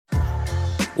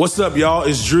What's up, y'all?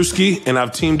 It's Drewski, and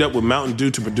I've teamed up with Mountain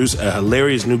Dew to produce a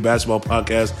hilarious new basketball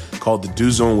podcast called The Dew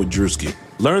Zone with Drewski.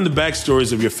 Learn the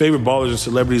backstories of your favorite ballers and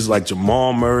celebrities like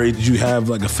Jamal Murray. Did you have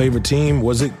like a favorite team?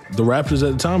 Was it the Raptors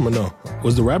at the time or no?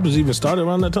 Was the Raptors even started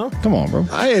around that time? Come on, bro.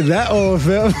 I ain't that old,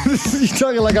 fam. You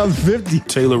talking like I'm 50.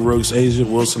 Taylor Rooks, Asia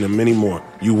Wilson, and many more.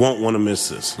 You won't want to miss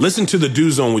this. Listen to The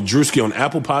Dew Zone with Drewski on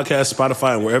Apple Podcasts,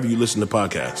 Spotify, and wherever you listen to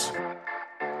podcasts.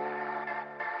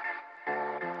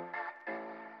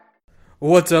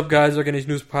 What's up, guys? Our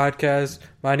Nation Hoops podcast.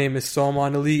 My name is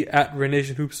Salman Ali at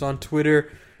Renation Hoops on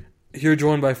Twitter. Here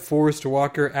joined by Forrest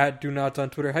Walker at Do Nots on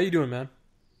Twitter. How you doing, man?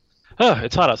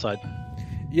 It's hot outside.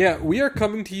 Yeah, we are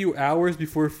coming to you hours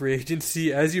before free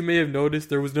agency. As you may have noticed,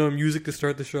 there was no music to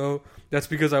start the show. That's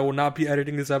because I will not be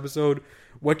editing this episode.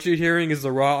 What you're hearing is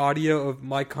the raw audio of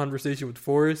my conversation with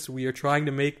Forrest. We are trying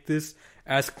to make this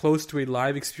as close to a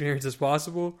live experience as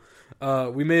possible.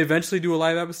 We may eventually do a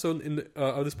live episode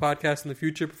of this podcast in the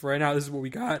future, but for right now, this is what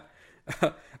we got.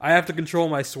 I have to control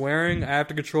my swearing. I have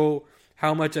to control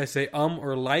how much I say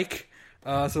or like.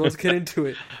 So let's get into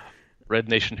it. Red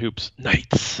Nation Hoops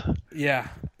Nights. Yeah.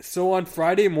 So on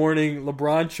Friday morning,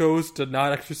 LeBron chose to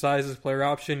not exercise his player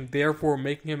option, therefore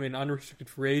making him an unrestricted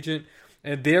free agent,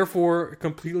 and therefore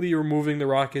completely removing the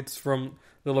Rockets from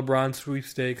the LeBron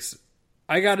sweepstakes.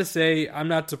 I gotta say, I'm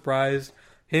not surprised.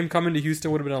 Him coming to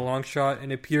Houston would have been a long shot, and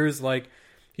it appears like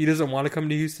he doesn't want to come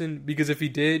to Houston, because if he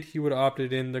did, he would have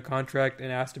opted in the contract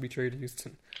and asked to be traded to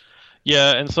Houston.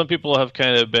 Yeah, and some people have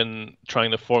kind of been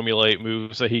trying to formulate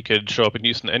moves that he could show up in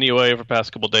Houston anyway over the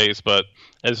past couple of days, but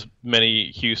as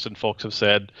many Houston folks have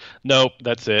said, nope,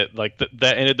 that's it. Like,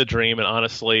 that ended the dream, and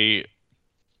honestly,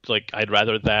 like, I'd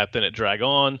rather that than it drag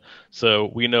on. So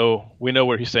we know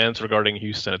where he stands regarding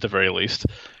Houston at the very least.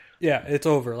 Yeah, it's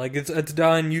over. Like, it's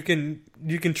done. You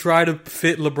can try to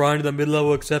fit LeBron to the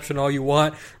mid-level exception all you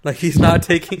want. Like, he's not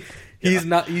taking he's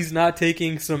not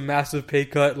taking some massive pay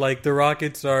cut. Like, the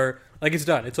Rockets are, like, it's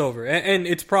done. It's over. And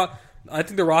it's I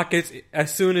think the Rockets,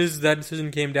 as soon as that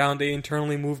decision came down, they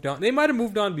internally moved on. They might have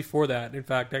moved on before that. In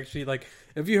fact, actually, like,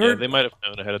 if you heard, they might have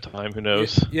known ahead of time. Who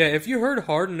knows? Yeah, if you heard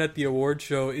Harden at the award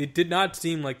show, it did not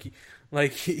seem like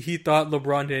he thought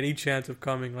LeBron had any chance of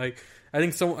coming. Like, I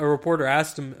think a reporter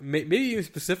asked him, maybe even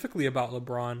specifically about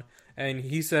LeBron, and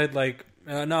he said, like,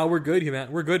 no, we're good,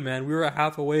 man. We're good, man. We were a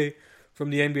half away from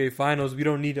the NBA Finals. We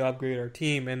don't need to upgrade our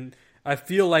team. And I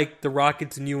feel like the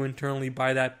Rockets knew internally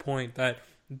by that point that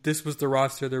this was the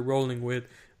roster they're rolling with,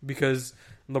 because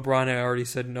LeBron had already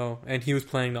said no, and he was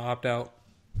planning to opt out.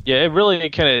 Yeah, it really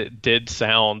kind of did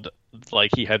sound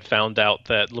like he had found out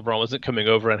that LeBron wasn't coming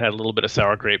over and had a little bit of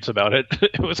sour grapes about it.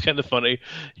 It was kind of funny.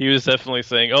 He was definitely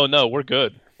saying, oh, no, we're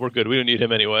good. We're good. We don't need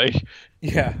him anyway.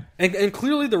 Yeah, and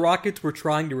clearly the Rockets were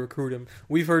trying to recruit him.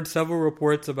 We've heard several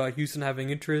reports about Houston having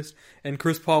interest, and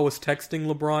Chris Paul was texting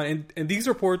LeBron, and these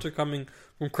reports are coming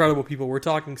from credible people. We're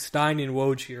talking Stein and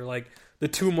Woj here, like the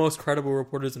two most credible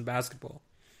reporters in basketball.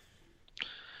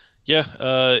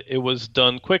 Yeah, it was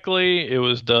done quickly. It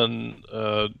was done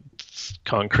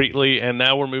concretely, and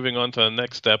now we're moving on to the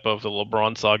next step of the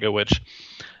LeBron saga, which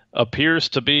appears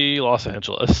to be Los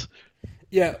Angeles.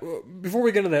 Yeah, before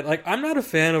we get into that, like, I'm not a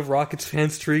fan of Rockets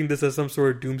fans treating this as some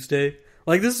sort of doomsday.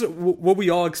 Like, this is what we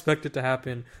all expected to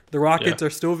happen. The Rockets are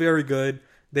still very good.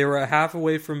 They were a half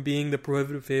away from being the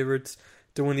prohibitive favorites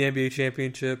to win the NBA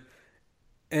championship.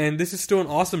 And this is still an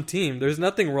awesome team. There's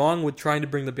nothing wrong with trying to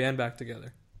bring the band back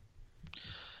together.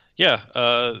 Yeah,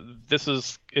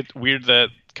 it's weird that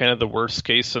kind of the worst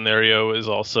case scenario is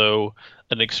also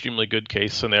an extremely good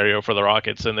case scenario for the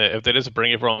Rockets, and if they just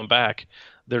bring everyone back,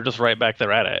 they're just right back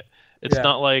there at it. It's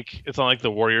not like the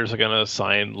Warriors are going to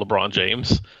sign LeBron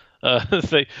James.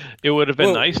 It would have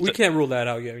been nice. We can't rule that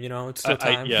out yet. It's still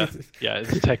time. Yeah,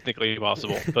 it's technically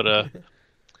possible, but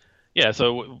yeah.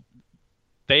 So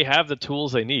they have the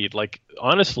tools they need. Like,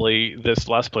 honestly, this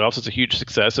last playoffs is a huge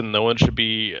success, and no one should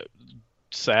be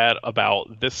sad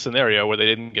about this scenario where they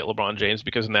didn't get LeBron James,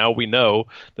 because now we know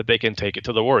that they can take it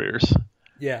to the Warriors.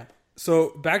 Yeah.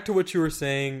 So back to what you were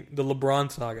saying, the LeBron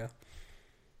saga.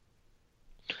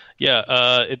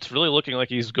 Yeah, it's really looking like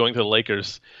he's going to the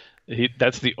Lakers.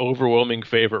 That's the overwhelming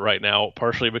favorite right now,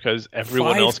 partially because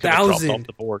everyone else kind of dropped off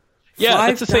the board. Yeah, 5,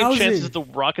 that's the same chances the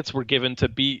Rockets were given to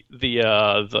beat the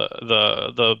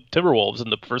Timberwolves in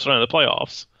the first round of the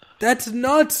playoffs. That's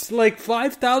nuts! Like,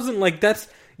 5,000, like,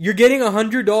 you're getting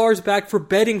 $100 back for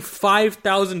betting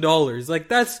 $5,000. Like,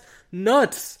 that's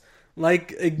nuts.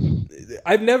 Like,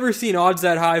 I've never seen odds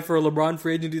that high for a LeBron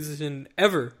free agent decision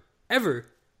ever.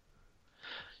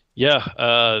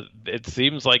 Yeah, it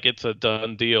seems like it's a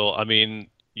done deal. I mean,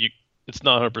 it's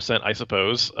not 100%, I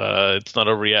suppose. It's not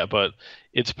over yet, but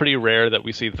it's pretty rare that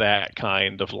we see that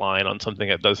kind of line on something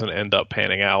that doesn't end up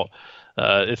panning out.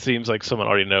 It seems like someone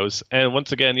already knows. And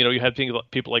once again, you had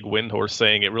people like Windhorse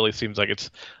saying it really seems like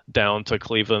it's down to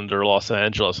Cleveland or Los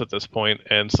Angeles at this point.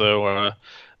 And so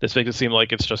this makes it seem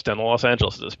like it's just down to Los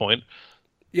Angeles at this point.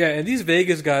 Yeah, and these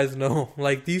Vegas guys know,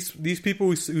 like these people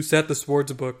who set the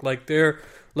sports book, like they're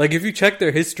like if you check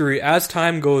their history, as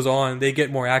time goes on, they get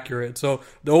more accurate. So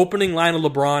the opening line of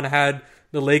LeBron had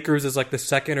the Lakers as like the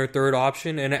second or third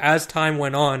option, and as time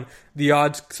went on, the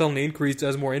odds suddenly increased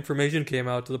as more information came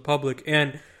out to the public.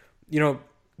 And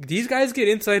these guys get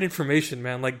inside information,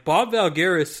 man. Like Bob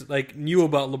Valgaris, like knew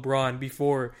about LeBron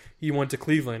before he went to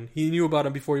Cleveland. He knew about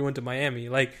him before he went to Miami.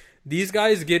 Like these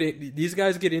guys get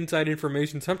inside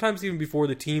information sometimes even before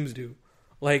the teams do.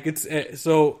 Like it's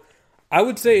so I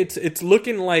would say it's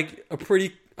looking like a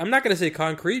pretty. I'm not gonna say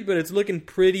concrete, but it's looking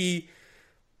pretty.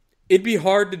 It'd be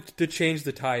hard to change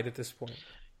the tide at this point.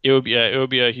 It would be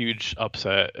a huge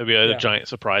upset. It would be a giant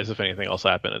surprise if anything else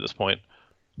happened at this point.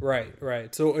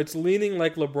 Right. So it's leaning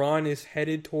like LeBron is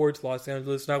headed towards Los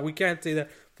Angeles. Now, we can't say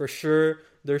that for sure.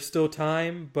 There's still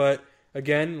time, but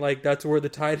again, like that's where the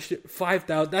tide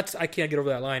 5,000. I can't get over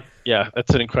that line. Yeah,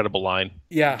 that's an incredible line.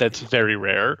 Yeah. That's very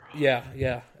rare.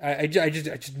 Yeah. I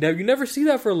just never, you never see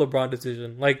that for a LeBron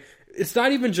decision. Like it's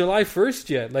not even July 1st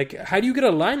yet. Like how do you get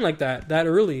a line like that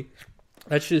early?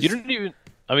 That's just you don't even.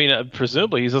 I mean,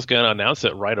 presumably he's just going to announce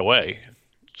it right away.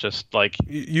 Just like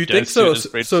you think so?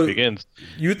 So begins.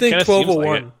 You think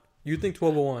 12:01? You think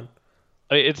 12:01?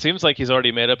 It seems like he's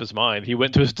already made up his mind. He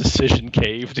went to his decision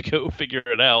cave to go figure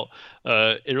it out.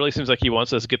 It really seems like he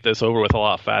wants us to get this over with a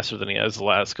lot faster than he has the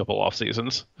last couple off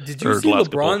seasons. Did you see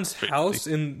LeBron's house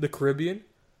in the Caribbean?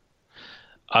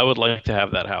 I would like to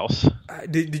have that house.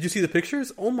 Did you see the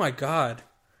pictures? Oh my god!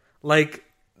 Like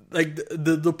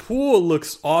the pool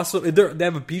looks awesome. They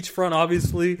have a beachfront,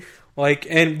 obviously. Like,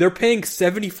 and they're paying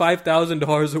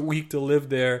 $75,000 a week to live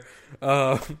there.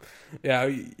 Yeah,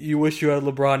 you wish you had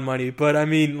LeBron money, but I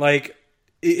mean, like,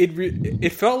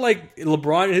 it felt like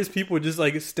LeBron and his people just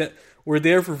like were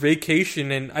there for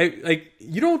vacation, and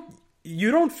you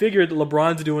don't figure that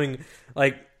LeBron's doing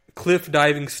like cliff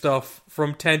diving stuff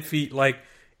from 10 feet, like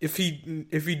if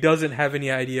he doesn't have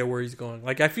any idea where he's going.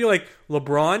 Like, I feel like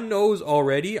LeBron knows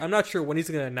already. I'm not sure when he's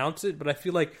going to announce it, but I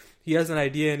feel like he has an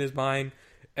idea in his mind.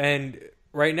 And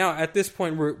right now, at this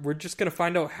point, we're just going to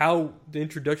find out how the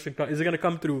introduction is. It going to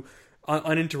come through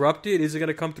uninterrupted? Is it going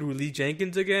to come through Lee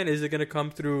Jenkins again? Is it going to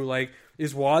come through, like,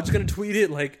 is Wads going to tweet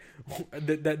it? Like,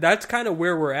 that's kind of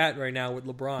where we're at right now with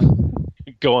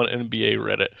LeBron. Go on NBA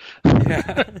Reddit.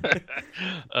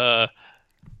 Yeah.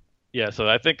 Yeah, so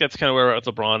I think that's kind of where we're at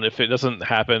with LeBron. If it doesn't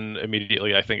happen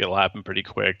immediately, I think it'll happen pretty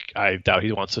quick. I doubt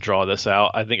he wants to draw this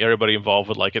out. I think everybody involved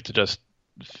would like it to just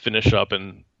finish up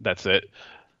and that's it.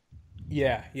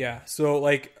 Yeah. So,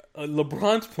 like,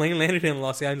 LeBron's plane landed in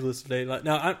Los Angeles today.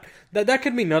 Now, that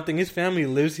could mean nothing. His family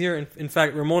lives here. In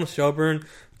fact, Ramona Shelburne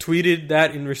tweeted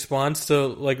that in response to,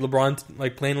 like, LeBron's,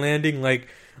 like, plane landing. Like,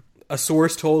 a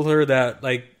source told her that,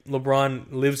 like,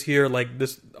 LeBron lives here. Like,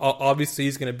 this, obviously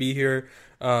he's going to be here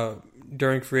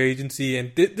during free agency.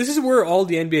 And this is where all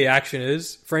the NBA action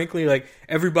is. Frankly, like,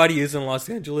 everybody is in Los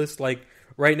Angeles. Like,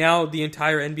 right now, the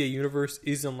entire NBA universe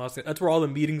is in Los Angeles. That's where all the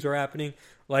meetings are happening.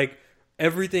 Like,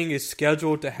 everything is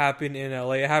scheduled to happen in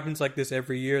LA. It happens like this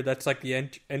every year. That's like the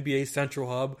NBA central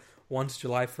hub once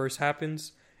July 1st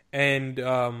happens. And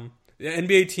the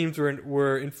NBA teams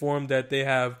were informed that they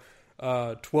have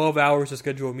 12 hours to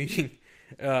schedule a meeting.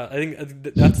 I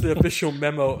think that's the official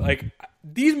memo. Like,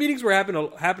 these meetings were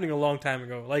happening a long time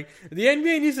ago. Like, the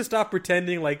NBA needs to stop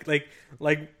pretending like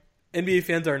NBA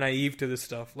fans are naive to this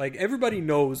stuff. Like, everybody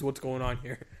knows what's going on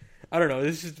here. I don't know.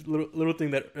 This is just a little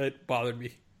thing that bothered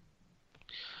me.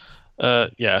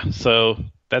 Yeah, so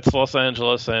that's Los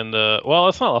Angeles, and well,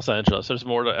 it's not Los Angeles. There's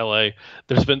more to LA.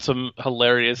 There's been some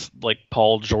hilarious, like,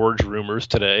 Paul George rumors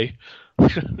today.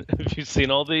 Have you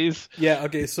seen all these? Yeah.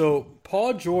 Okay. So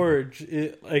Paul George,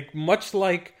 much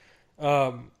like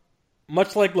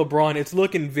LeBron, it's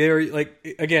looking very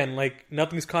like, again, like,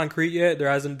 nothing's concrete yet. There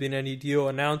hasn't been any deal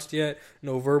announced yet.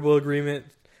 No verbal agreement,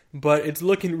 but it's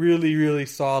looking really, really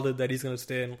solid that he's going to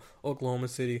stay in Oklahoma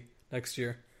City next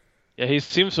year. Yeah, he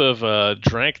seems to have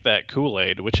drank that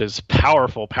Kool-Aid, which is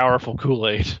powerful, powerful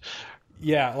Kool-Aid.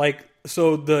 Yeah, like,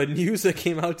 so the news that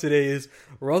came out today is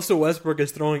Russell Westbrook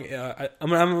is throwing, I'm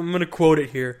going to quote it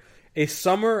here, a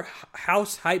summer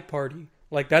house hype party.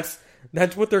 Like, that's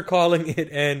what they're calling it,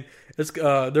 and it's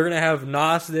they're going to have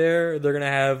Nas there, they're going to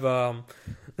have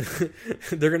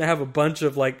they're going to have a bunch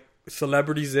of, like,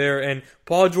 celebrities there, and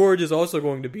Paul George is also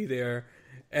going to be there.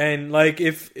 And like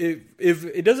if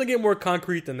it doesn't get more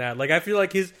concrete than that, like I feel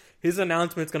like his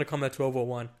announcement's gonna come at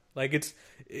 12:01. Like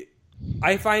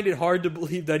I find it hard to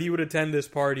believe that he would attend this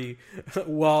party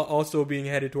while also being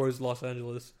headed towards Los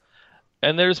Angeles.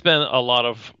 And there's been a lot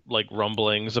of like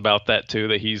rumblings about that too,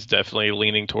 that he's definitely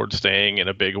leaning towards staying in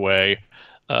a big way.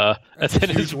 That's a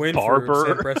huge win for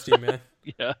Sam Presti, man.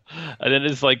 Yeah, and then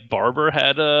his like barber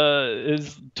had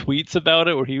his tweets about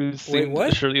it where he was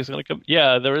sure he was going to come.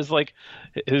 Yeah, there was like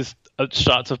his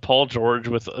shots of Paul George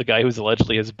with a guy who's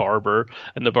allegedly his barber,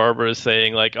 and the barber is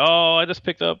saying like, "Oh, I just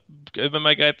picked up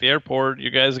my guy at the airport.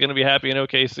 You guys are going to be happy in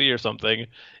OKC or something."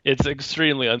 It's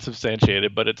extremely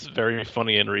unsubstantiated, but it's very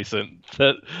funny and recent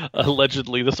that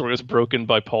allegedly the story was broken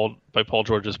by Paul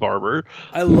George's barber.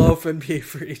 I love NBA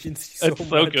free agency so much. It's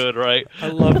so good, right? I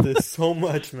love this so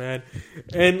much, man.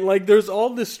 And like, there's all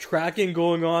this tracking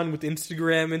going on with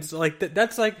Instagram, and it's like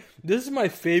that's like this is my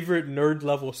favorite nerd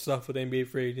level stuff with NBA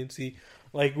free agency.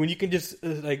 Like when you can just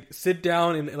like sit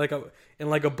down in like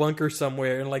a bunker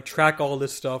somewhere and like track all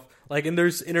this stuff. Like, and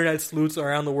there's internet sleuths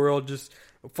around the world just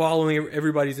following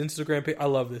everybody's Instagram page. I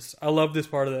love this. I love this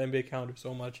part of the NBA calendar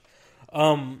so much.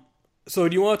 So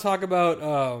do you want to talk about?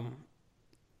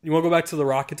 You want to go back to the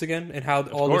Rockets again and how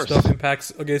all this stuff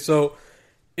impacts? Okay, so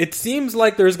it seems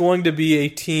like there's going to be a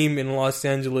team in Los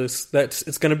Angeles that's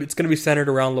it's gonna be centered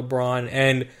around LeBron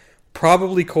and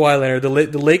probably Kawhi Leonard.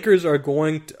 The Lakers are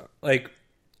going to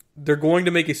they're going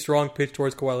to make a strong pitch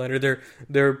towards Kawhi Leonard.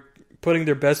 They're putting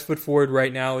their best foot forward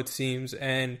right now, it seems,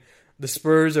 and the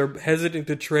Spurs are hesitant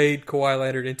to trade Kawhi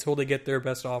Leonard until they get their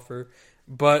best offer.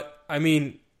 But I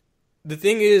mean, the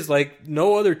thing is, like,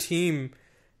 no other team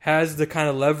has the kind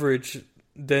of leverage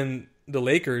than the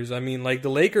Lakers. I mean, like, the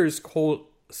Lakers hold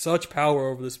such power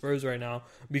over the Spurs right now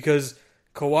because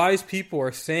Kawhi's people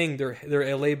are saying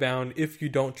they're LA bound if you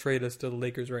don't trade us to the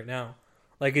Lakers right now.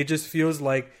 Like, it just feels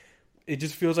like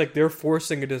they're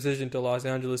forcing a decision to Los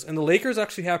Angeles. And the Lakers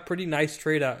actually have pretty nice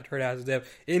trade assets. They have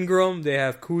Ingram, they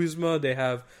have Kuzma, they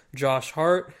have Josh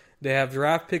Hart, they have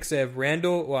draft picks, they have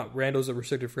Randall. Well, Randall's a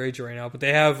restricted free agent right now, but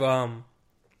they have a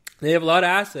lot of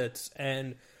assets.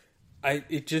 And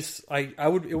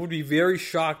it would be very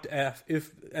shocked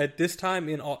if at this time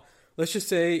let's just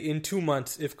say in 2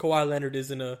 months if Kawhi Leonard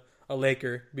isn't a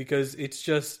Laker, because it's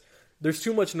just there's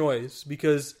too much noise.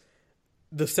 Because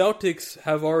the Celtics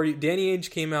have already. Danny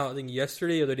Ainge came out, I think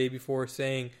yesterday or the day before,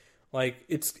 saying like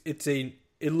it's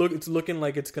looking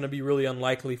like it's going to be really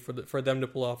unlikely for them to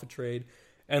pull off a trade.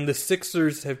 And the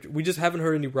Sixers we just haven't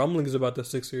heard any rumblings about the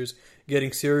Sixers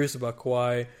getting serious about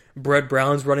Kawhi. Brett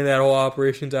Brown's running that whole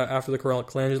operation after the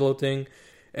Colangelo thing,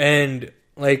 and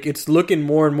like it's looking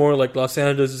more and more like Los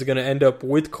Angeles is going to end up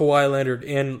with Kawhi Leonard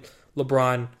and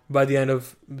LeBron by the end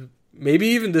of maybe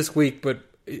even this week, but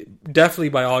definitely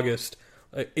by August.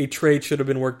 A trade should have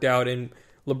been worked out, and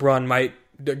LeBron might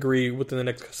agree within the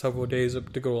next several days to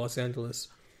go to Los Angeles.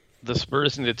 The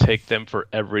Spurs need to take them for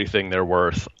everything they're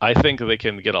worth. I think they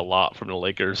can get a lot from the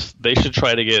Lakers. They should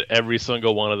try to get every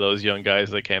single one of those young guys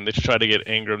they can. They should try to get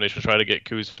Ingram. They should try to get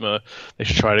Kuzma. They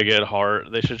should try to get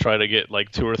Hart. They should try to get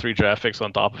like 2 or 3 draft picks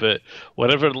on top of it.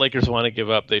 Whatever the Lakers want to give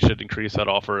up, they should increase that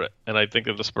offer. And I think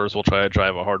that the Spurs will try to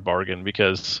drive a hard bargain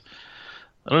because,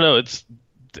 I don't know, it's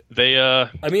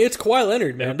Kawhi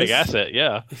Leonard, man. Big asset,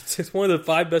 yeah. It's one of the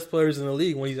 5 best players in the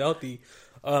league when he's healthy.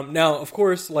 Now, of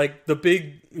course, like the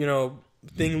big,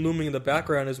 thing looming in the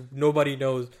background is nobody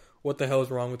knows what the hell is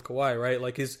wrong with Kawhi, right?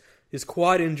 Like his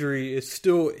quad injury is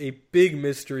still a big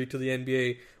mystery to the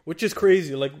NBA, which is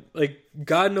crazy. Like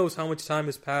God knows how much time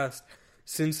has passed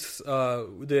since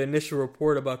the initial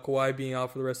report about Kawhi being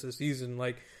out for the rest of the season.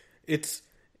 Like it's.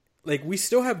 Like, we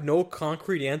still have no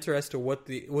concrete answer as to what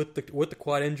the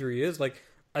quad injury is. Like,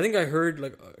 I think I heard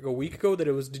like a week ago that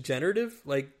it was degenerative.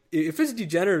 Like, if it's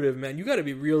degenerative, man, you got to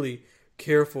be really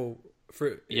careful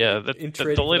in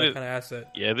trading for that kind of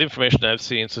asset. Yeah, the information I've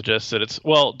seen suggests that it's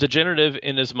degenerative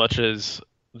in as much as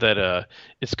that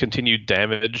it's continued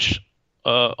damage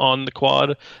on the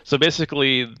quad. So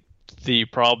basically, the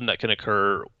problem that can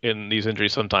occur in these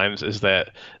injuries sometimes is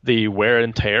that the wear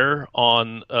and tear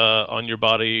on your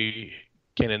body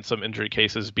can, in some injury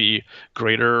cases, be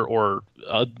greater or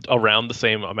around the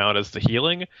same amount as the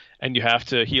healing, and you have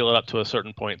to heal it up to a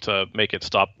certain point to make it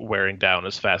stop wearing down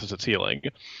as fast as it's healing.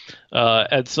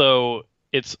 And so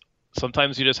it's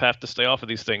sometimes you just have to stay off of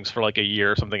these things for like a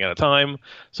year or something at a time.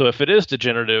 So if it is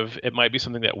degenerative, it might be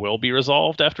something that will be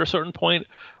resolved after a certain point,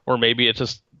 or maybe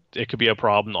it could be a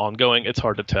problem ongoing. It's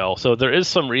hard to tell. So there is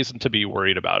some reason to be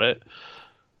worried about it.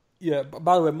 Yeah,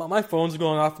 by the way, my phone's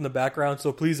going off in the background,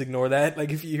 so please ignore that.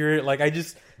 Like, if you hear it, like,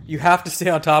 you have to stay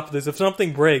on top of this. If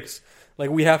something breaks,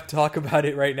 like, we have to talk about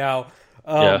it right now.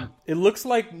 It looks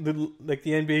like the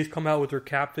NBA's come out with their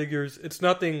cap figures. It's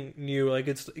nothing new. Like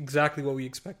it's exactly what we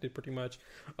expected, pretty much.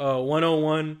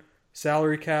 101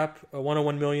 salary cap,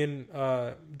 101 million.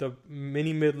 The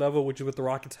mini mid level, which is what the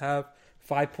Rockets have,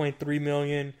 5.3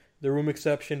 million. The room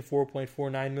exception,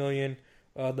 4.49 million.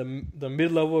 The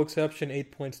mid level exception,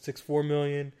 8.64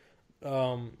 million.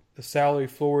 The salary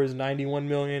floor is 91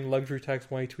 million. Luxury tax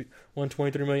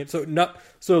 123 million. So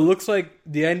it looks like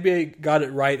the NBA got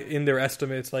it right in their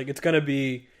estimates. Like it's gonna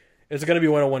be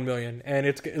 101 million, and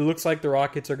it looks like the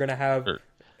Rockets are gonna have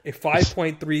a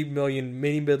 5.3 million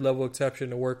mini mid level exception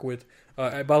to work with.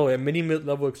 By the way, a mini mid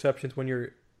level exception is when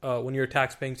you're a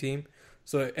tax paying team.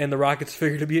 So and the Rockets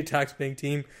figure to be a tax paying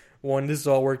team when this is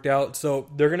all worked out. So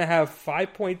they're gonna have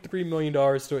 $5.3 million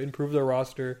to improve their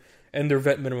roster and their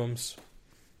vet minimums.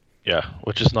 Yeah,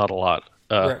 which is not a lot.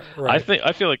 Right. I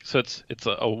feel like it's a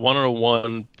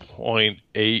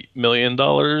 $101.8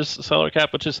 million salary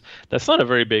cap, that's not a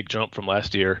very big jump from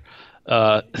last year.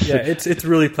 It's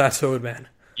really plateaued, man.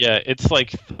 Yeah, it's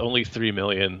like only $3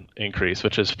 million increase,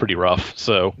 which is pretty rough.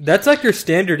 So that's like your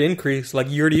standard increase, like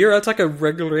year to year. That's like a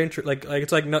regular increase. Like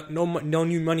it's like no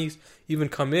new money's even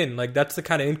come in. Like that's the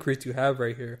kind of increase you have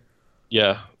right here.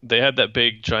 Yeah, they had that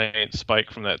big giant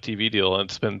spike from that TV deal, and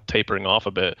it's been tapering off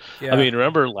a bit. Yeah. I mean,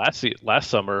 remember last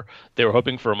summer they were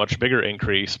hoping for a much bigger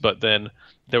increase, but then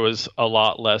there was a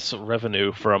lot less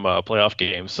revenue from playoff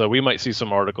games. So we might see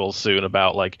some articles soon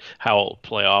about like how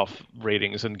playoff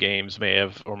ratings and games may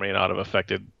have or may not have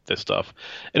affected this stuff.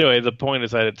 Anyway, the point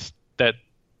is that that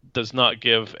does not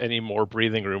give any more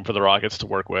breathing room for the Rockets to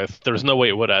work with. There's no way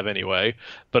it would have anyway,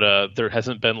 but there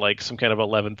hasn't been like some kind of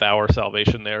 11th hour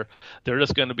salvation there. They're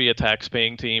just going to be a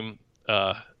tax-paying team,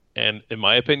 and in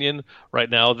my opinion, right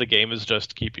now the game is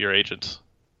just keep your agents.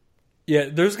 Yeah,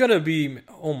 there's going to be,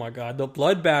 oh my God, the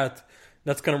bloodbath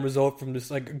that's going to result from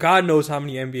this. Like, God knows how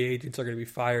many NBA agents are going to be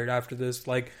fired after this.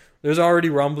 Like, there's already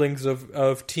rumblings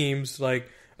of teams, like,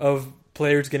 of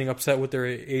players getting upset with their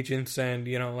agents, and,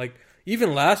 you know, like,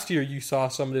 even last year you saw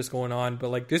some of this going on, but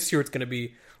like this year it's going to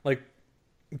be like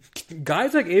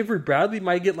guys like Avery Bradley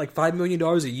might get like $5 million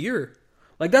a year.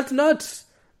 Like that's nuts.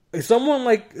 Someone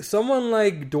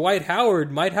like Dwight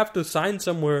Howard might have to sign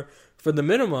somewhere for the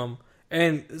minimum,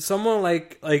 and someone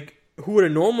like who would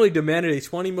have normally demanded a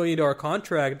 $20 million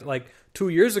contract like 2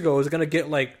 years ago is going to get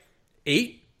like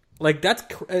 8. Like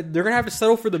they're gonna have to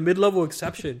settle for the mid-level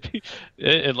exception.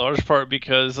 In large part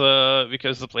because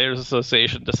the Players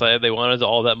Association decided they wanted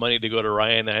all that money to go to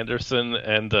Ryan Anderson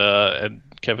and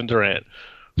Kevin Durant.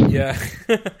 Yeah,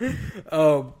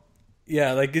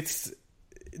 yeah. Like it's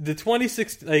the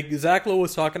 2016. Like Zach Lowe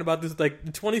was talking about this. Like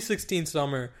the 2016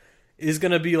 summer is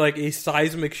gonna be like a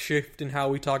seismic shift in how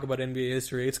we talk about NBA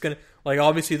history. It's gonna like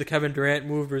obviously the Kevin Durant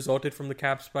move resulted from the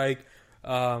cap spike.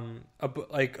 A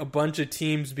bunch of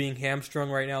teams being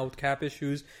hamstrung right now with cap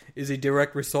issues is a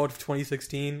direct result of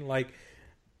 2016. Like,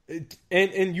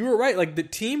 and you were right. Like the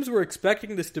teams were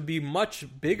expecting this to be much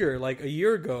bigger. Like a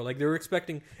year ago, like they were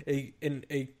expecting a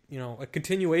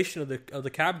continuation of the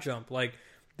cap jump. Like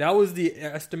that was the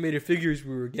estimated figures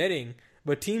we were getting.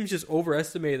 But teams just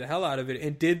overestimated the hell out of it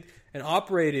and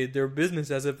operated their business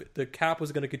as if the cap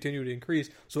was going to continue to increase.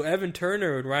 So Evan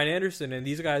Turner and Ryan Anderson and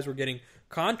these guys were getting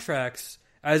contracts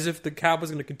as if the cap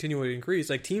was going to continue to increase.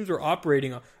 Like teams were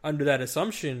operating under that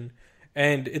assumption,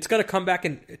 and it's going to come back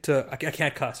I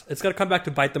can't cuss. It's going to come back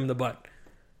to bite them in the butt.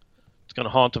 It's going to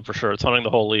haunt them for sure. It's haunting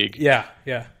the whole league. Yeah.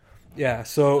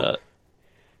 So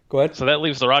go ahead. So that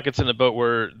leaves the Rockets in a boat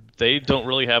where they don't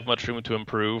really have much room to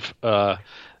improve.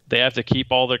 They have to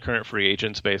keep all their current free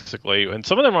agents, basically. And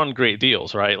some of them are on great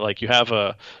deals, right? Like you have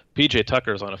PJ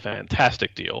Tucker's on a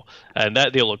fantastic deal. And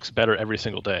that deal looks better every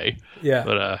single day. Yeah.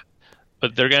 But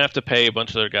they're going to have to pay a bunch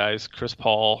of their guys. Chris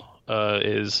Paul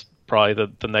is probably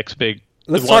the next big...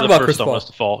 Let's talk about Chris Paul.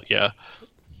 To fall. Yeah.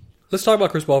 Let's talk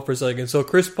about Chris Paul for a second. So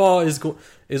Chris Paul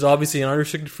is obviously an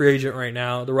unrestricted free agent right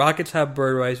now. The Rockets have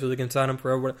bird rights, so they can sign him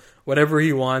for whatever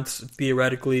he wants,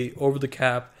 theoretically, over the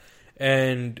cap.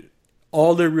 And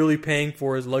all they're really paying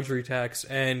for is luxury tax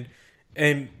and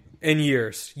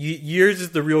years. Years is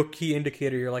the real key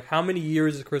indicator. You're like, how many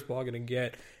years is Chris Paul going to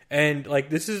get? And like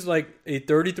this is like a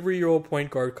 33-year-old point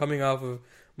guard coming off of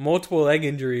multiple leg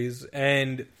injuries,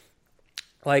 and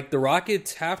like the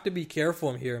Rockets have to be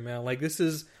careful here, man. Like this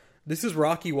is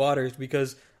rocky waters,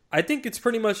 because I think it's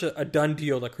pretty much a done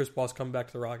deal that Chris Paul's coming back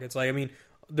to the Rockets. Like I mean,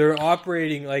 they're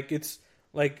operating like it's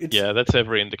yeah, that's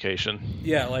every indication.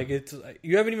 Yeah, like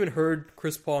you haven't even heard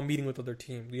Chris Paul meeting with other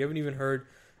teams. You haven't even heard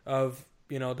of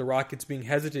the Rockets being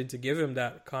hesitant to give him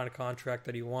that kind of contract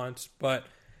that he wants. But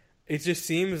it just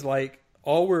seems like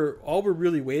all we're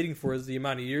really waiting for is the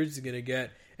amount of years he's going to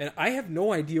get. And I have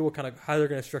no idea how they're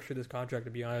going to structure this contract,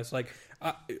 to be honest. Like,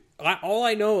 all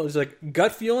I know is, like,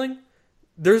 gut feeling,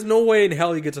 there's no way in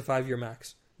hell he gets a 5-year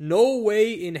max. No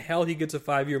way in hell he gets a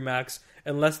 5-year max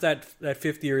unless that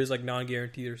 5th year is, like,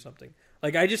 non-guaranteed or something.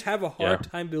 Like, I just have a hard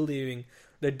time believing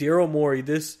that Daryl Morey,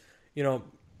 this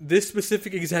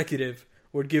specific executive,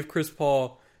 would give Chris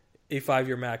Paul a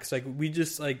 5-year max. Like,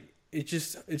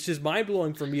 it's just mind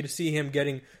blowing for me to see him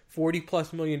getting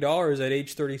 $40+ million at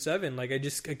age 37. Like, I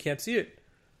can't see it.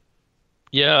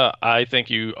 Yeah, I think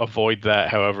you avoid that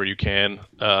however you can.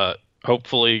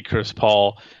 Hopefully, Chris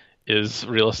Paul is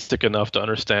realistic enough to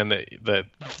understand that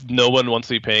no one wants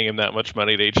to be paying him that much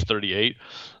money at age 38.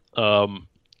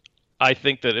 I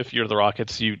think that if you're the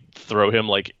Rockets, you throw him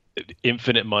like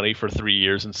infinite money for 3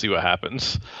 years and see what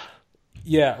happens.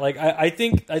 Yeah, like I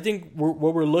think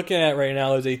what we're looking at right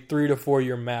now is a 3 to 4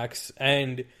 year max,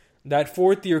 and that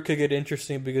 4th year could get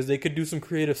interesting because they could do some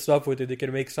creative stuff with it. They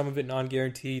could make some of it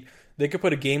non-guaranteed. They could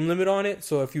put a game limit on it,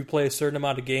 so if you play a certain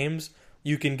amount of games,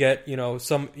 you can get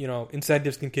some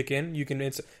incentives can kick in. You can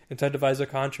incentivize a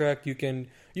contract. You can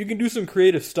do some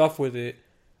creative stuff with it,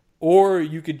 or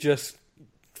you could just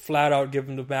flat out give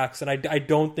them the max. And I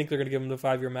don't think they're going to give them the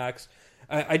 5-year max.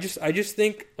 I just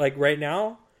think, like, right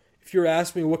now, if you're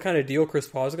asking me what kind of deal Chris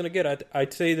Paul is going to get,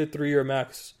 I'd say the 3-year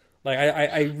max. Like,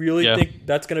 I really think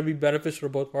that's going to be beneficial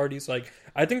to both parties. Like,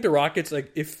 I think the Rockets,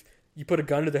 like, if you put a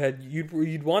gun to the head,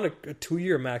 you'd want a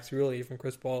 2-year max, really, from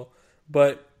Chris Paul.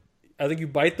 But I think you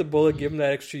bite the bullet, give him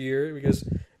that extra year, because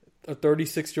a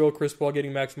 36-year-old Chris Paul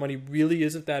getting max money really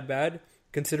isn't that bad,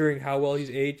 considering how well he's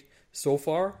aged so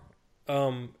far.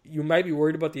 You might be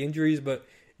worried about the injuries, but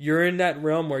you're in that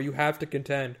realm where you have to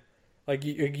contend. Like,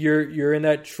 you're in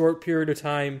that short period of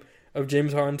time of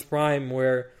James Harden's prime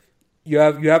where you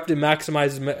have to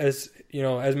maximize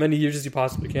as many years as you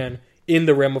possibly can in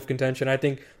the realm of contention. I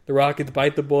think the Rockets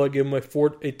bite the bullet, give him a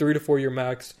 3 to 4 year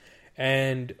max,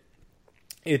 and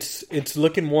it's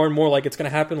looking more and more like it's going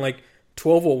to happen like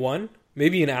 12:01,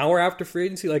 maybe an hour after free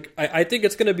agency. Like, I think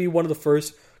it's going to be one of the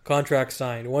first contracts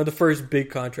signed, one of the first big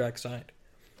contracts signed.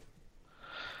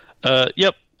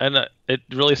 Yep. And it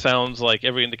really sounds like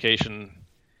every indication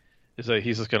is that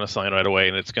he's just going to sign right away,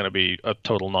 and it's going to be a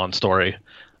total non-story.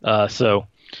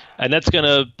 And that's going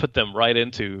to put them right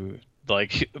into,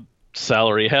 like,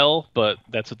 salary hell, but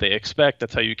that's what they expect.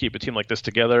 That's how you keep a team like this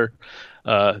together.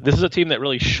 This is a team that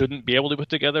really shouldn't be able to put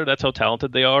together. That's how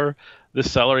talented they are.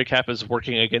 This salary cap is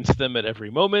working against them at every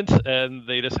moment, and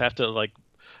they just have to, like,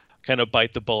 kind of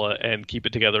bite the bullet and keep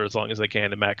it together as long as they can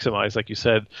to maximize, like you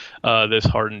said, this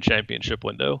Harden championship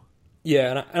window.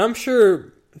 Yeah, and I'm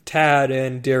sure Tad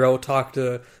and Daryl talked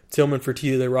to Tillman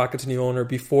Fertitta, the Rockets' new owner,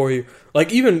 before he,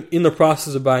 like, even in the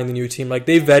process of buying the new team, like,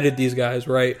 they vetted these guys,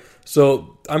 right?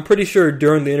 So I'm pretty sure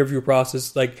during the interview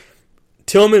process, like,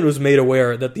 Tillman was made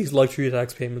aware that these luxury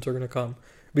tax payments are going to come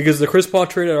because the Chris Paul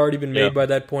trade had already been made by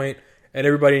that point, and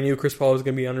everybody knew Chris Paul was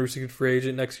going to be an unrestricted free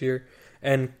agent next year.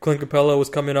 And Clint Capella was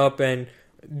coming up, and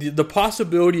the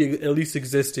possibility at least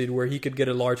existed where he could get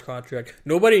a large contract.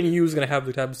 Nobody knew he was going to have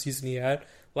the type of season he had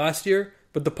last year,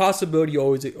 but the possibility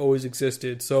always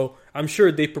existed. So I'm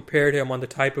sure they prepared him on the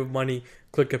type of money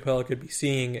Clint Capella could be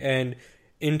seeing, and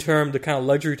in turn, the kind of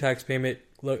luxury tax payment,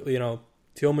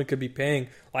 Tillman could be paying.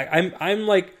 Like, I'm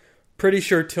like pretty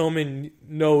sure Tillman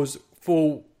knows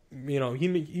full.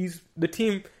 He's the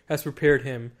team has prepared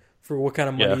him for what kind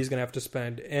of money he's going to have to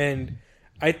spend, and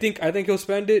I think he'll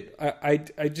spend it.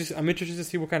 I'm interested to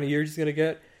see what kind of years he's going to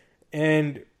get,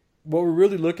 and what we're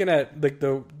really looking at, like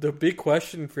the big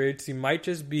question for agency might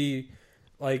just be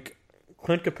like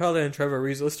Clint Capella and Trevor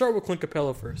Ariza. Let's start with Clint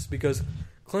Capella first, because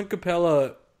Clint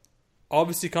Capella,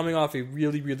 obviously coming off a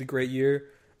really, really great year,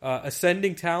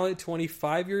 ascending talent,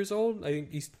 25 years old. I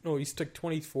think he's like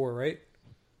 24, right?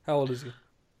 How old is he?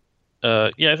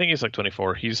 I think he's like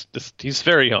 24. He's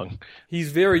very young.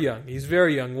 He's very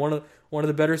young. One of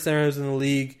the better centers in the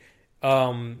league.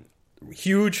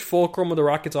 Huge fulcrum of the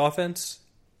Rockets' offense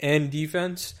and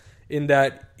defense, in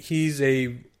that he's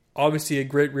obviously a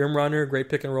great rim runner, great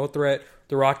pick and roll threat.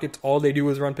 The Rockets, all they do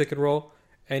is run pick and roll,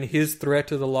 and his threat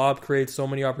to the lob creates so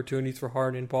many opportunities for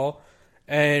Harden and Paul.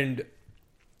 And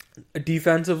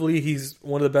defensively, he's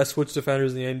one of the best switch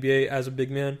defenders in the NBA as a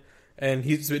big man. And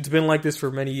it's been like this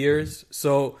for many years.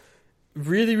 So,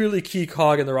 really, really key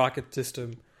cog in the Rocket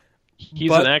system.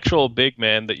 He's an actual big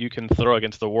man that you can throw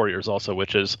against the Warriors also,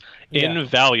 which is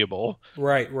invaluable.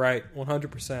 Right,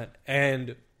 100%.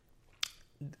 And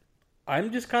I'm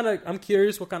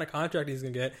curious what kind of contract he's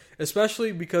going to get,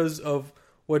 especially because of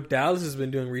what Dallas has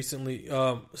been doing recently.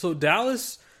 So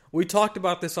Dallas, we talked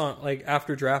about this on, like,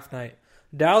 after draft night.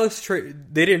 Dallas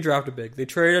they didn't draft a big. They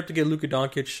traded up to get Luka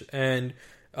Doncic, and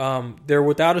they're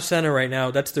without a center right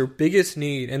now. That's their biggest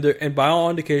need, and by all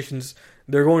indications,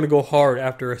 they're going to go hard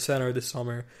after a center this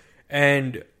summer.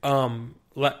 And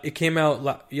it came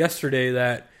out yesterday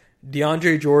that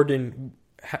DeAndre Jordan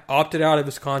opted out of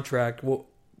his contract. Well,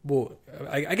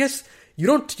 I guess you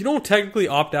don't technically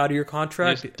opt out of your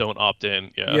contract. You just don't opt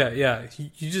in. Yeah. Yeah.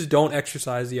 You just don't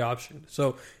exercise the option.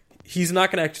 So he's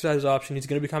not going to exercise his option. He's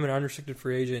going to become an unrestricted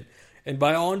free agent, and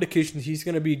by all indications, he's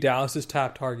going to be Dallas's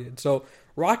top target. So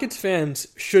Rockets fans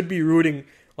should be rooting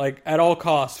at all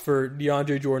costs for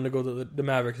DeAndre Jordan to go to the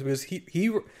Mavericks, because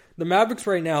the Mavericks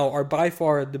right now are by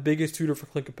far the biggest suitor for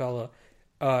Clint Capella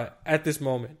at this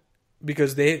moment,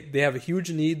 because they have a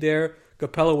huge need there.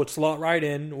 Capella would slot right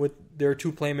in with their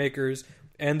two playmakers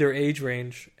and their age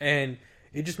range, and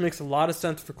it just makes a lot of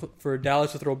sense for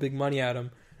Dallas to throw big money at him,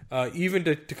 even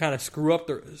to kind of screw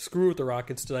with the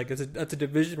Rockets. That's a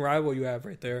division rival you have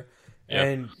right there, yeah.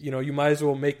 And you might as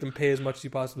well make them pay as much as you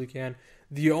possibly can.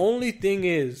 The only thing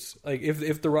is,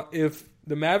 if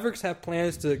the Mavericks have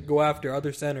plans to go after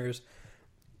other centers,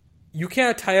 you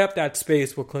can't tie up that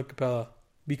space with Clint Capella,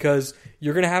 because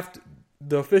you're gonna have to.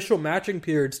 The official matching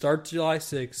period starts July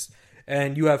 6th,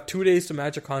 and you have 2 days to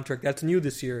match a contract. That's new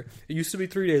this year. It used to be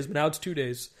 3 days, but now it's 2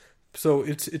 days. So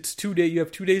it's 2 days. You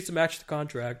have 2 days to match the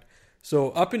contract.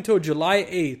 So up until July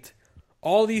 8th,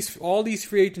 all these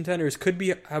free agent tenders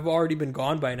have already been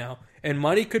gone by now, and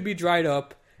money could be dried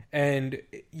up, and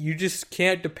you just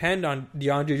can't depend on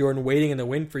DeAndre Jordan waiting in the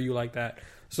wind for you like that.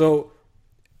 So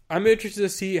I'm interested to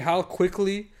see how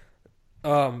quickly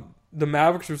the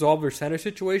Mavericks resolve their center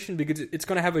situation, because it's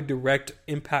going to have a direct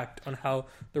impact on how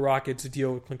the Rockets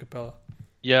deal with Clint Capella.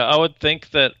 Yeah, I would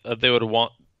think that they would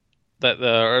want that,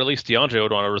 or at least DeAndre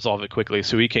would want to resolve it quickly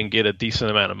so he can get a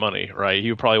decent amount of money, right?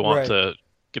 He would probably want to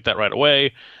get that right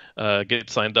away, get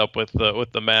signed up with the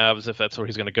Mavs if that's where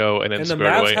he's going to go, and then the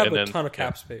squared Mavs away. have and a then, ton of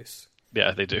cap space.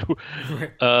 Yeah, they do.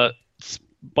 Right.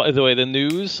 By the way, the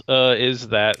news is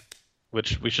that,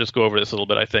 which we should just go over this a little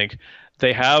bit, I think.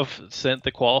 They have sent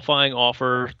the qualifying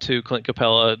offer to Clint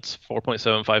Capella. It's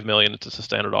 $4.75 million. It's a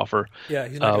standard offer. Yeah,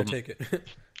 he's not going to take it.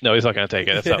 No, he's not going to take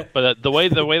it. Not, but the way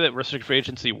that restricted free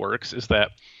agency works is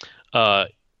that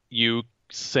you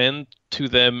send to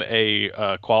them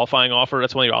a qualifying offer.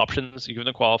 That's one of your options. You give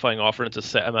them a qualifying offer, and it's a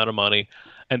set amount of money,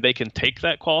 and they can take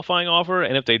that qualifying offer.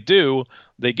 And if they do,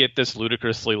 they get this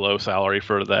ludicrously low salary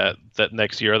for that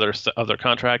next year of their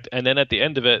contract. And then at the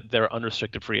end of it, they're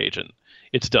unrestricted free agent.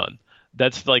 It's done.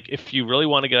 That's if you really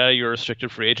want to get out of your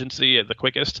restricted free agency at the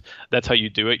quickest, that's how you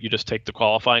do it. You just take the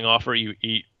qualifying offer, you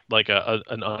eat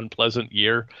an unpleasant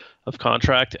year of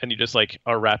contract, and you just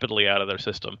are rapidly out of their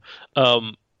system.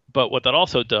 But what that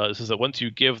also does is that once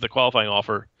you give the qualifying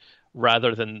offer,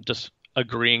 rather than just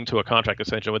agreeing to a contract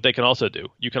extension, what they can also do,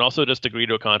 you can also just agree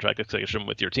to a contract extension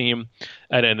with your team,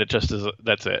 and then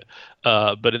that's it.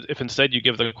 But if instead you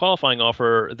give the qualifying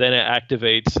offer, then it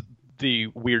activates the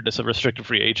weirdness of restricted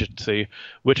free agency,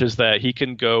 which is that he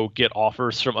can go get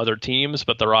offers from other teams,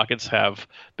 but the Rockets have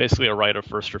basically a right of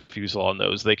first refusal on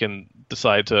those. They can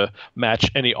decide to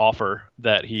match any offer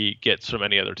that he gets from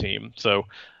any other team. So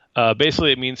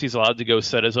basically it means he's allowed to go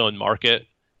set his own market.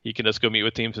 He can just go meet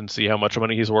with teams and see how much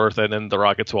money he's worth, and then the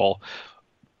Rockets will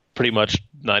pretty much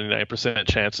 99%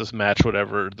 chances match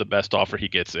whatever the best offer he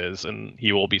gets is, and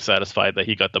he will be satisfied that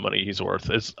he got the money he's worth.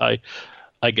 Is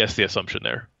I guess the assumption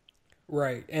there.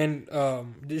 Right, and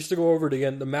just to go over it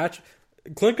again, the match,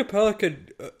 Clint Capella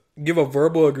could give a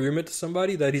verbal agreement to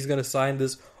somebody that he's going to sign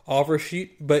this offer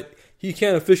sheet, but he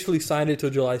can't officially sign it until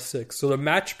July 6th. So the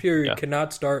match period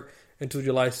cannot start until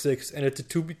July 6th, and it's a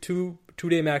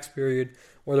two-day max period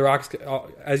where the Rockets,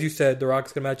 as you said, the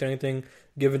Rockets can match anything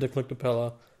given to Clint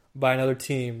Capella by another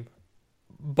team.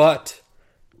 But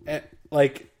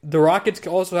the Rockets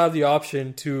also have the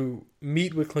option to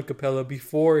meet with Clint Capella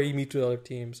before he meets with other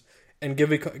teams, and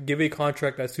give a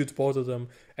contract that suits both of them.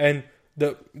 And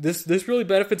this really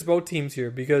benefits both sides here,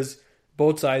 because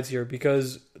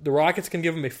the Rockets can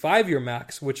give him a 5-year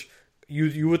max, which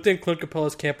you would think Clint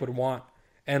Capella's camp would want,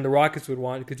 and the Rockets would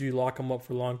want, because you lock him up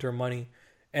for long-term money.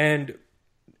 And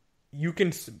you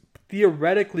can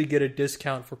theoretically get a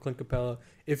discount for Clint Capella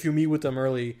if you meet with them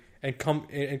early and come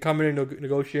in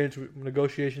negotiations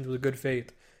with good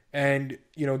faith, and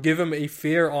give him a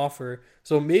fair offer.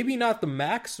 So maybe not the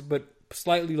max, but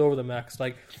slightly lower the max.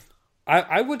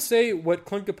 I would say what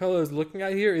Clint Capella is looking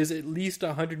at here is at least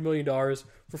 $100 million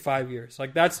for 5 years.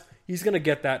 He's gonna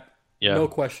get that, no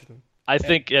question. I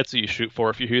think that's what you shoot for.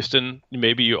 If you're Houston,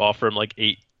 maybe you offer him like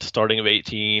 8, starting of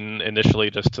 18 initially,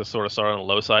 just to sort of start on the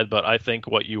low side. But I think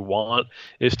what you want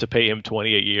is to pay him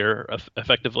 20 a year,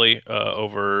 effectively,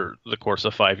 over the course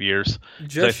of 5 years.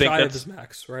 Just shy of his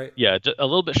max, right? Yeah, a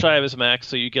little bit shy of his max,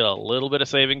 so you get a little bit of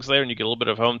savings there, and you get a little bit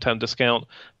of hometown discount.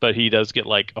 But he does get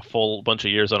like a full bunch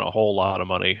of years on a whole lot of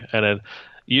money, and then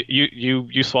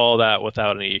you swallow that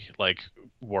without any like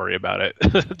worry about it.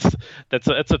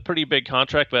 That's a pretty big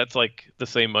contract, but that's like the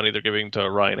same money they're giving to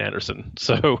Ryan Anderson.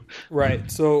 So right.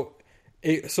 So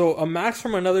a max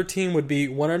from another team would be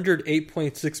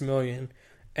 $108.6 million,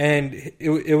 and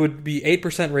it would be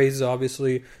 8% raises,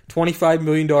 obviously, $25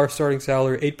 million starting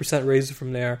salary, 8% raises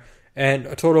from there, and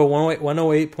a total of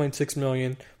 $108.6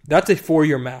 million. That's a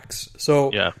 4-year max.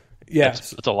 So yeah,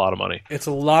 it's a lot of money. It's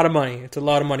a lot of money. It's a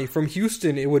lot of money. From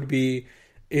Houston, it would be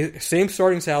same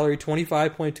starting salary,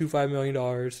 $25.25 million,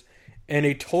 and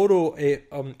a total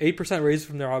 8% raise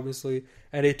from there, obviously,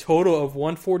 and a total of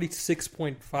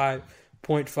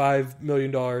 $146.5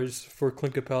 million for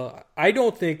Clint Capella. I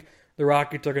don't think the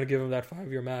Rockets are going to give him that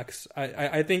 5-year max.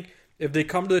 I think if they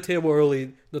come to the table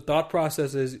early, the thought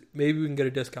process is maybe we can get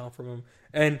a discount from him.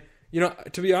 And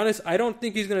to be honest, I don't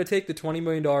think he's going to take the $20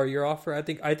 million a year offer. I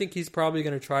think he's probably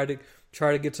going to try to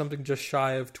get something just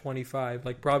shy of 25,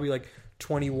 like probably like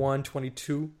 21,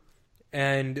 22.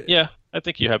 And yeah, I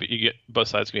think you get both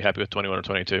sides can be happy with 21 or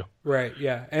 22. Right,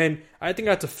 yeah. And I think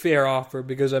that's a fair offer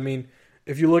because, I mean,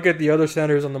 if you look at the other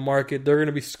centers on the market, they're going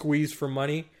to be squeezed for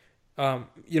money.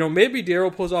 Maybe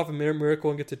Daryl pulls off a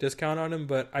miracle and gets a discount on him,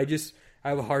 but I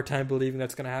have a hard time believing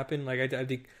that's going to happen. Like I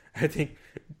think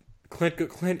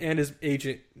Clint and his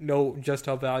agent know just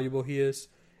how valuable he is,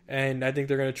 and I think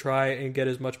they're going to try and get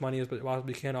as much money as they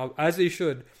possibly can, as they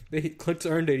should. Clint's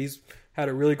earned it. He's had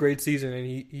a really great season, and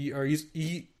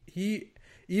he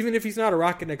even if he's not a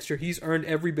Rocket next year, he's earned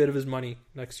every bit of his money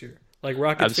next year. Like,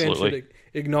 Rockets fans should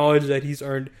acknowledge that he's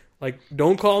earned. Like,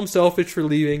 don't call him selfish for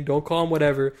leaving. Don't call him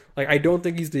whatever. Like, I don't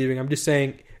think he's leaving. I'm just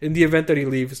saying, in the event that he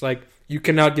leaves, like, you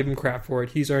cannot give him crap for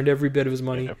it. He's earned every bit of his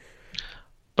money. Yeah.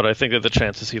 But I think that the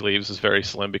chances he leaves is very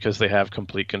slim because they have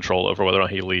complete control over whether or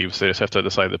not he leaves. They just have to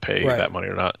decide to pay that money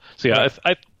or not. So yeah,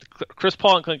 right. Chris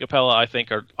Paul and Clint Capella, I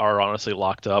think, are honestly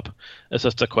locked up. It's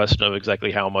just a question of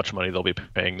exactly how much money they'll be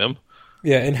paying them.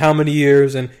 Yeah, and how many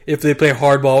years, and if they play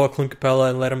hardball with Clint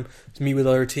Capella and let him meet with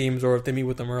other teams, or if they meet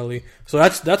with them early. So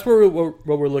that's what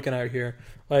we're looking at here.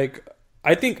 Like,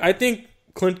 I think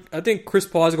Chris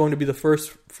Paul is going to be the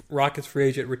first Rockets free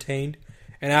agent retained,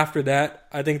 and after that,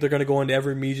 I think they're going to go into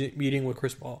every meeting with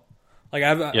Chris Paul. Like, I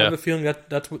have a feeling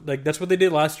that's what they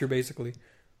did last year, basically.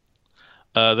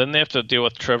 Then they have to deal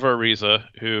with Trevor Ariza,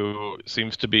 who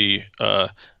seems to be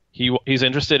he's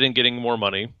interested in getting more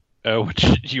money.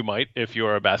 Which you might if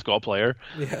you're a basketball player.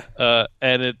 Yeah.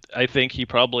 I think he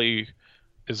probably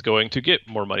is going to get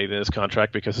more money than his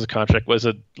contract because his contract was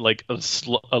a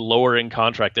lowering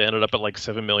contract that ended up at like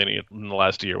 $7 million in the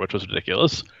last year, which was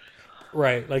ridiculous.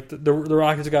 Right. Like the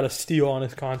Rockets got a steal on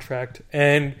his contract,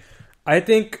 and I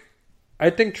think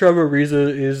Trevor Ariza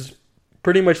is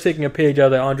pretty much taking a page out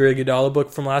of the Andre Iguodala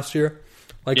book from last year.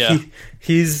 Like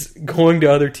he's going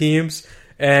to other teams.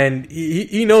 And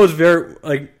he knows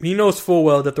he knows full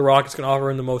well that the Rockets can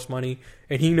offer him the most money,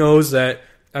 and he knows that.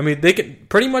 I mean, they can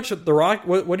pretty much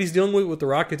what he's dealing with the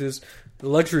Rockets is the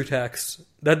luxury tax.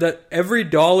 That every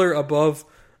dollar above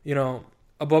the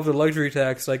luxury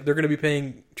tax, like, they're going to be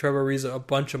paying Trevor Ariza a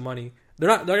bunch of money.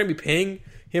 They're going to be paying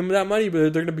him that money, but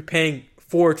they're going to be paying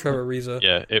for Trevor Ariza.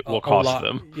 Yeah, it will cost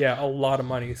them. Yeah, a lot of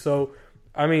money. So,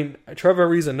 I mean, Trevor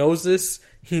Ariza knows this.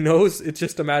 He knows it's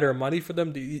just a matter of money for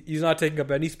them. He's not taking up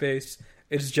any space.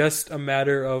 It's just a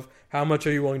matter of how much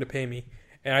are you willing to pay me.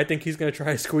 And I think he's going to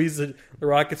try to squeeze the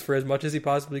Rockets for as much as he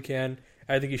possibly can.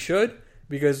 I think he should,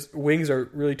 because wings are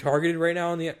really targeted right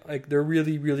now. They're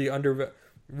really, really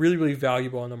really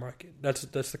valuable on the market. That's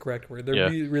the correct word. They're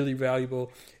really, really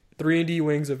valuable. 3-and-D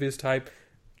wings of his type.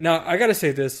 Now, I got to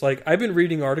say this. Like, I've been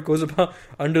reading articles about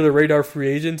under the radar free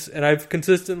agents, and I've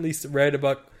consistently read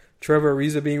about Trevor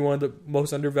Ariza being one of the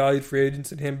most undervalued free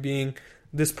agents and him being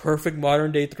this perfect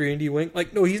modern-day 3-and-D wing.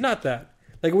 Like, no, he's not that.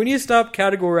 Like, we need to stop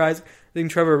categorizing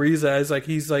Trevor Ariza as, like,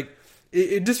 he's, like...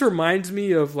 It just reminds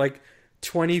me of, like,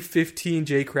 2015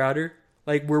 Jay Crowder,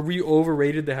 like, where we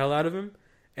overrated the hell out of him.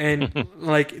 And,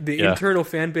 like, the internal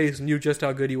fan base knew just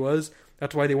how good he was.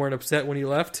 That's why they weren't upset when he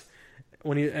left.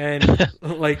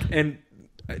 And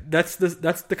that's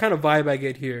the kind of vibe I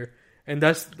get here. And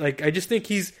that's, like, I just think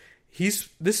he's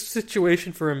this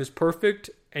situation for him is perfect,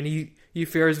 and he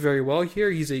fares very well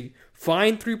here. He's a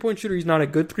fine 3-point shooter. He's not a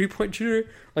good 3-point shooter.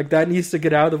 Like, that needs to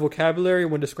get out of the vocabulary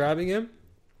when describing him.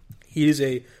 He is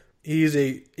a He's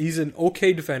an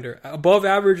okay defender, above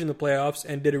average in the playoffs,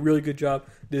 and did a really good job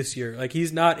this year. Like,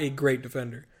 he's not a great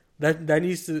defender. That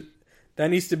needs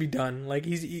to be done. Like,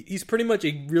 he's pretty much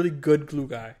a really good glue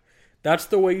guy. That's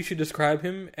the way you should describe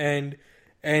him. And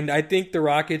I think the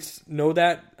Rockets know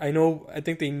that. I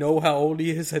think they know how old he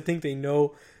is. I think they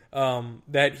know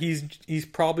that he's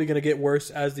probably going to get worse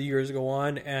as the years go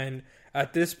on. And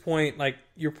at this point, like,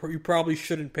 you probably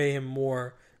shouldn't pay him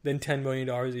more than $10 million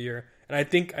a year. And I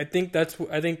think that's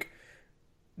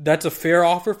a fair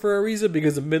offer for Ariza,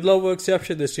 because the mid-level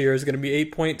exception this year is going to be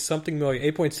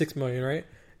 8.6 million, right?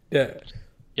 Yeah.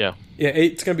 Yeah. Yeah,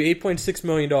 it's going to be $8.6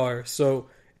 million. So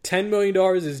 $10 million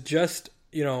is just,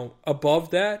 above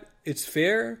that. It's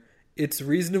fair. It's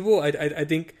reasonable. I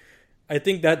think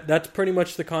that's pretty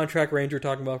much the contract range we're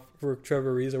talking about for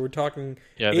Trevor Ariza. We're talking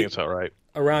I think it's all right.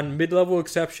 Around mid-level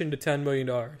exception to $10 million.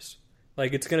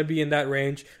 Like, it's going to be in that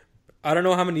range. I don't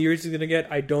know how many years he's going to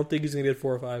get. I don't think he's going to get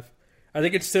 4 or 5. I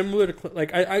think it's similar to,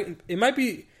 like, it might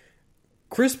be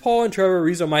Chris Paul and Trevor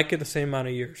Ariza might get the same amount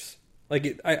of years.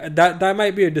 Like, that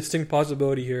might be a distinct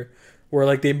possibility here, where,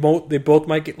 like, they both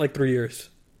might get like 3 years.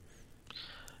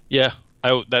 Yeah,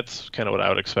 that's kind of what I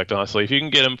would expect, honestly. If you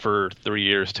can get him for 3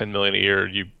 years, $10 million a year,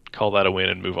 you call that a win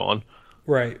and move on.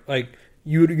 Right. Like,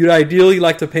 you'd ideally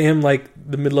like to pay him like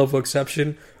the mid-level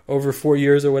exception over 4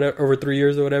 years or whatever, over 3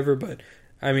 years or whatever. But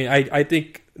I mean, I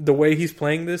think the way he's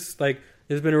playing this, like,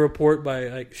 there's been a report by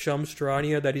like Shams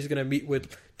Charania that he's going to meet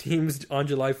with teams on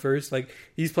July 1st. Like,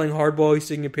 he's playing hardball. He's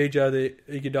taking a page out of the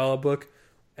Iguodala book,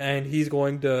 and he's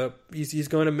going to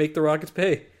make the Rockets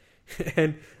pay,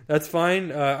 and that's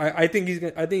fine. I think he's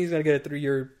going to get a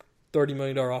 3-year, $30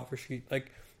 million offer sheet.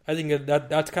 Like, I think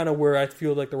that's kind of where I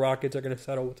feel like the Rockets are going to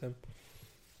settle with him.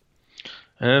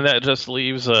 And then that just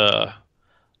leaves the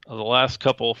last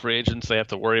couple free agents they have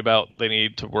to worry about. They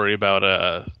need to worry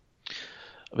about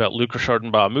Luc Richard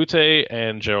Mbah-a-Moute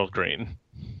and Gerald Green.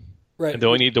 Right. And they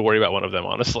only need to worry about one of them,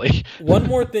 honestly. One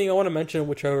more thing I want to mention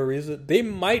with Trevor Ariza, they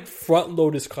might front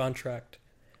load his contract,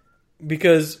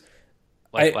 because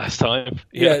last time.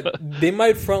 Yeah, they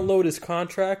might front load his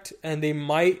contract, and they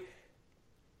might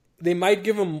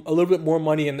give him a little bit more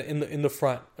money in the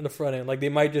front end. Like, they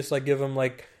might just like give him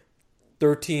like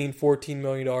 $13-14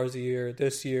 million a year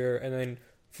this year, and then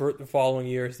for the following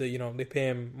years that they pay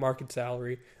him market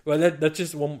salary. But that's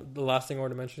just the last thing I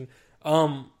want to mention.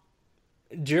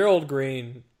 Gerald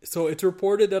Green. So it's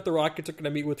reported that the Rockets are going to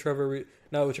meet with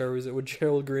with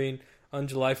Gerald Green on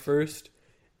July 1st,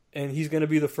 and he's going to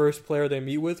be the first player they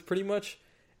meet with, pretty much.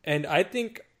 And I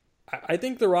think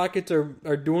the Rockets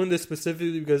are doing this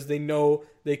specifically because they know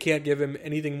they can't give him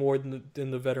anything more than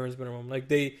the veterans minimum.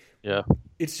 Like,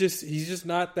 it's just, he's just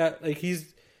not that, like, he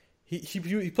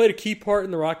played a key part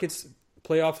in the Rockets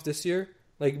playoffs this year,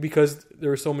 like, because there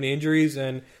were so many injuries,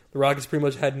 and the Rockets pretty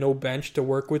much had no bench to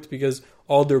work with because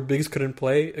all their bigs couldn't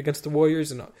play against the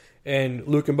Warriors, and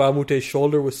Luc Mbah-a-Moute's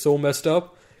shoulder was so messed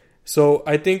up. So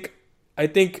I think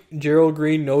Gerald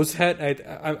Green knows that.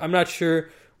 I'm not sure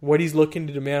what he's looking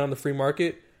to demand on the free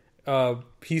market.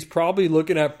 He's probably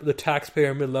looking at the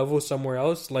taxpayer mid-level somewhere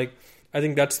else. Like, I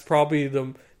think that's probably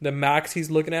the max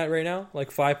he's looking at right now, like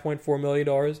 $5.4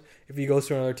 million if he goes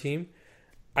to another team.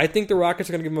 I think the Rockets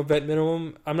are going to give him a vet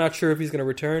minimum. I'm not sure if he's going to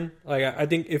return. Like, I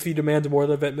think if he demands more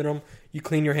than a vet minimum, you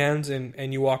clean your hands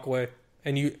and you walk away,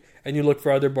 and you look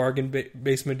for other bargain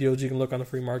basement deals you can look on the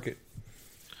free market.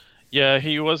 Yeah,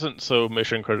 he wasn't so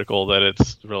mission critical that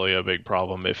it's really a big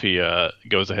problem if he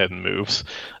goes ahead and moves.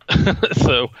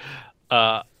 So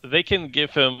they can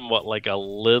give him like a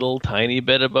little tiny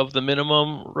bit above the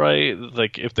minimum, right?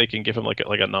 Like, if they can give him like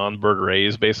a non-bird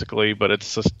raise, basically, but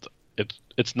it's just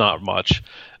it's not much.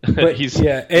 But he's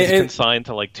consigned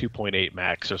to like 2.8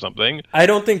 max or something. I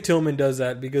don't think Tillman does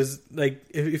that, because like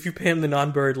if you pay him the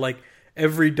non-bird, like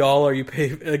every dollar you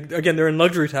pay, again, they're in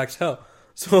luxury tax hell.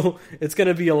 So it's going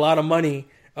to be a lot of money,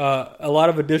 a lot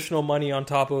of additional money on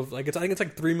top of, like, I think it's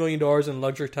like $3 million in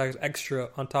luxury tax extra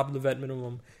on top of the vet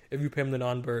minimum if you pay him the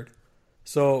non-bird.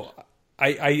 So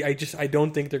I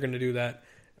don't think they're going to do that.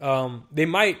 They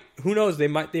might, who knows? They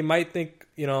might think,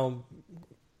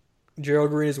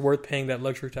 Gerald Green is worth paying that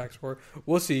luxury tax for.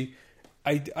 We'll see.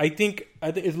 I think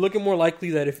it's looking more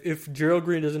likely that if Gerald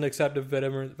Green doesn't accept a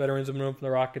veterans minimum from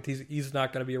the Rockets, he's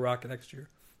not going to be a Rocket next year.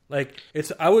 Like,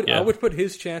 I would put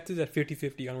his chances at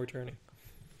 50-50 on returning.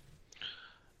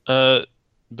 But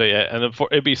yeah, and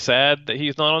it'd be sad that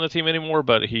he's not on the team anymore,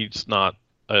 but he's not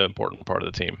an important part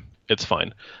of the team. It's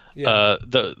fine. Yeah.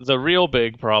 The real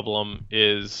big problem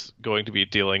is going to be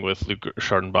dealing with Luc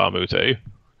Richard Mbah-a-Moute.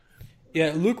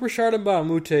 Yeah, Luc Richard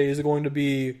Mbah-a-Moute is going to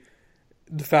be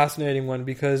the fascinating one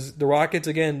because the Rockets,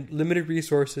 again, limited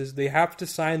resources. They have to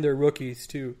sign their rookies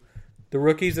too, the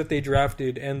rookies that they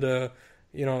drafted and the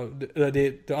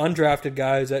undrafted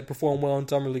guys that perform well in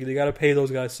summer league. They got to pay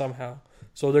those guys somehow.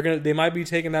 So they might be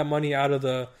taking that money out of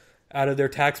their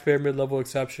taxpayer mid-level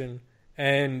exception,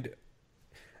 and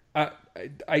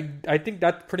I think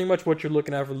that's pretty much what you're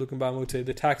looking at for Luka Mbamute,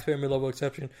 the taxpayer mid-level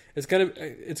exception. It's gonna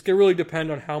really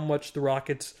depend on how much the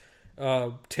Rockets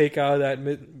take out of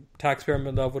that taxpayer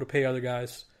mid-level to pay other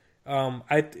guys.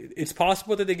 It's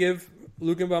possible that they give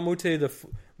Luka Mbamute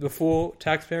the full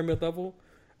taxpayer mid-level.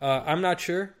 I'm not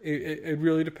sure. It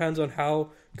really depends on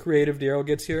how creative Daryl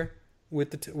gets here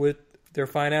with their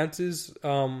finances.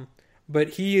 But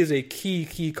he is a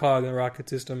key cog in the Rocket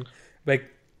system. Like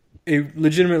a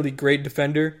legitimately great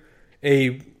defender,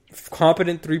 a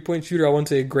competent 3-point shooter. I wouldn't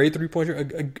say a great 3-point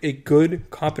shooter, a good,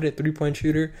 competent 3-point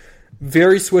shooter.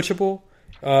 Very switchable,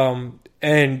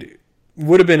 and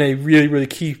would have been a really, really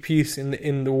key piece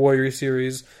in the Warriors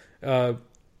series.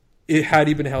 Had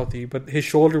he been healthy, but his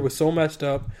shoulder was so messed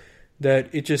up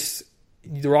that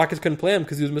the Rockets couldn't play him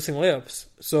because he was missing layups.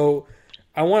 So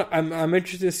I'm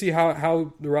interested to see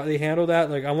how they handle that.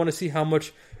 Like I want to see how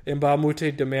much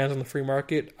Mbamute demands on the free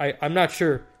market. I'm not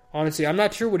sure. Honestly, I'm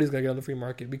not sure what he's going to get on the free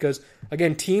market because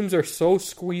again, teams are so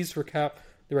squeezed for cap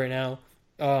right now.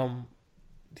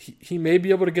 He may be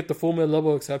able to get the full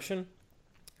mid-level exception,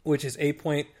 which is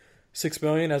 $8.6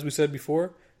 million, as we said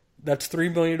before. That's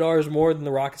 $3 million more than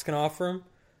the Rockets can offer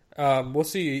him. We'll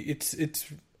see.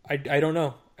 I don't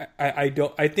know. I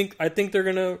think they're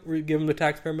gonna give him the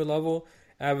taxpayer mid level.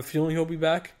 I have a feeling he'll be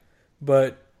back,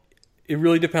 but it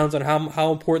really depends on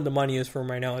how important the money is for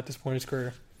him right now at this point in his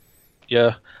career.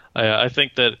 Yeah, I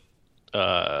think that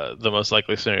the most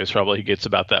likely scenario is probably he gets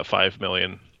about that $5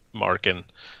 million mark, and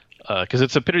because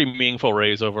it's a pretty meaningful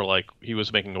raise over like he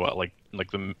was making like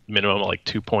the minimum like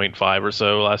 2.5 or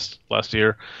so last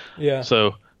year. Yeah.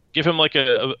 So give him like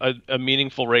a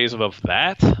meaningful raise above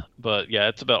that, but yeah,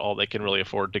 it's about all they can really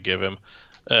afford to give him.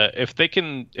 If they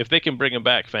can bring him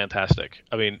back, fantastic.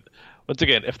 I mean, once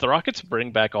again, if the Rockets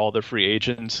bring back all their free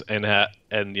agents and have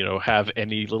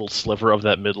any little sliver of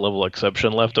that mid-level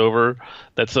exception left over,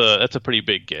 that's a pretty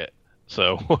big get.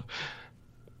 So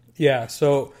yeah,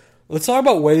 so let's talk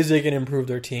about ways they can improve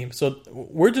their team. So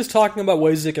we're just talking about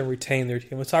ways they can retain their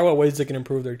team. Let's talk about ways they can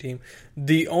improve their team.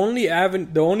 The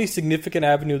only significant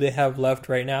avenue they have left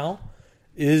right now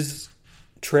is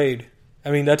trade. I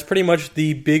mean, that's pretty much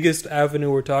the biggest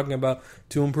avenue we're talking about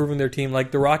to improving their team.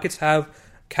 Like the Rockets have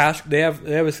cash; they have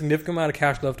a significant amount of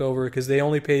cash left over because they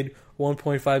only paid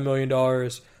 $1.5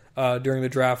 million during the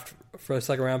draft for a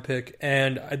second round pick,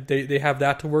 and they have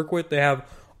that to work with. They have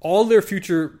all their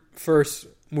future firsts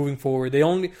moving forward. The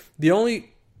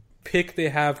only pick they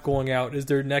have going out is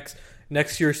their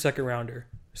next year's second rounder.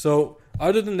 So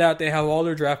other than that, they have all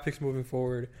their draft picks moving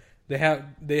forward. They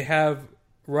have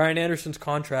Ryan Anderson's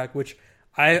contract, which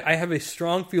I have a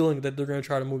strong feeling that they're going to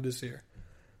try to move this year.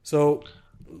 So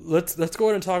let's go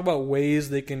ahead and talk about ways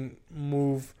they can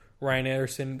move Ryan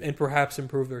Anderson and perhaps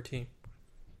improve their team.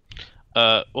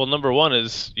 Well, number one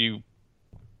is you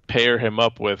pair him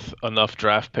up with enough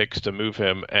draft picks to move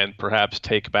him and perhaps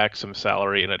take back some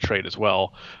salary in a trade as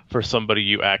well for somebody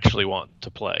you actually want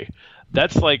to play.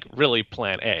 That's like really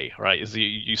plan A, right? Is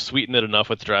you sweeten it enough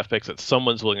with draft picks that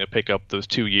someone's willing to pick up those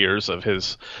 2 years of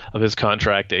his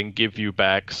contract and give you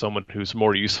back someone who's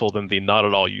more useful than the not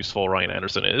at all useful Ryan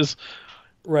Anderson is.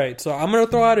 Right. So I'm gonna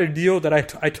throw out a deal that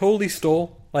I totally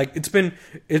stole. Like it's been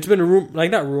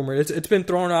not rumored. It's been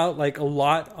thrown out like a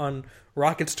lot on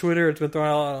Rockets Twitter. It's been thrown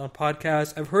out on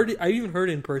podcasts. I even heard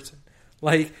it in person.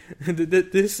 Like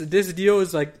this deal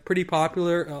is like pretty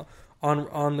popular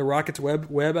on the Rockets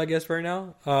web I guess right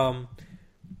now.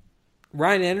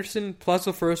 Ryan Anderson plus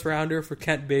a first rounder for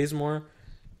Kent Bazemore.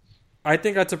 I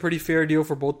think that's a pretty fair deal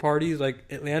for both parties. Like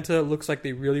Atlanta looks like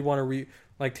they really want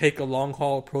to take a long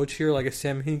haul approach here, like a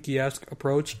Sam Hinkie-esque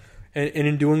approach, and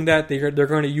in doing that, they're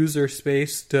going to use their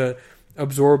space to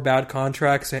absorb bad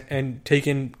contracts and take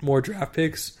in more draft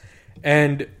picks.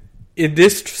 And in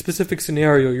this specific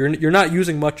scenario, you're not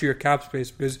using much of your cap space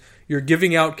because you're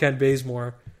giving out Kent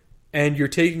Bazemore and you're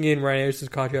taking in Ryan Anderson's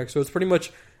contract, so it's pretty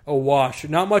much a wash.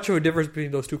 Not much of a difference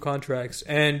between those two contracts,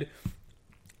 and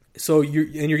so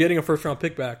you're getting a first round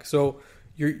pick back. So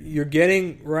you're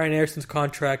getting Ryan Anderson's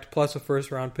contract plus a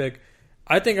first round pick.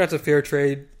 I think that's a fair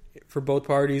trade for both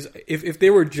parties. If they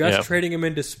were just trading him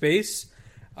into space,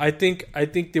 I think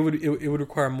it would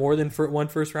require more than one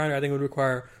first rounder. I think it would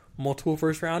require multiple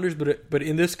first rounders. But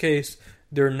in this case,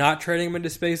 they're not trading him into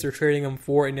space. They're trading him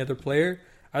for another player.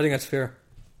 I think that's fair.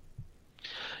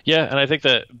 Yeah, and I think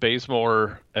that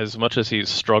Bazemore, as much as he's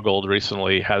struggled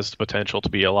recently, has the potential to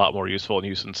be a lot more useful in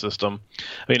Houston's system.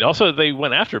 I mean, also they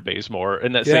went after Bazemore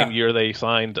in that same year they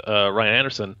signed Ryan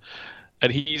Anderson,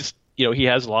 and he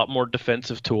has a lot more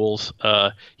defensive tools.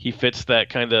 He fits that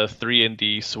kind of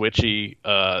 3-and-D switchy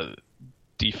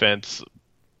defense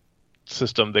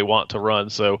system they want to run,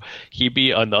 so he'd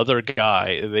be another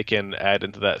guy they can add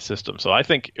into that system. So I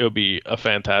think it would be a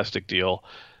fantastic deal,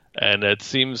 and it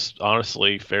seems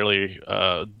honestly fairly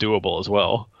doable as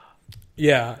well.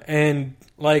 Yeah, and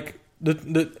like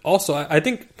the also I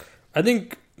think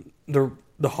the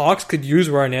Hawks could use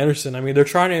Ryan Anderson. I mean, they're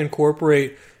trying to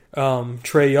incorporate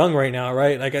Trae Young right now,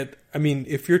 right? Like I mean,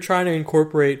 if you're trying to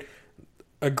incorporate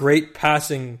a great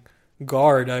passing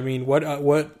guard, I mean,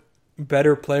 what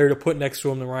better player to put next to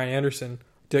him than Ryan Anderson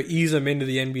to ease him into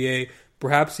the NBA?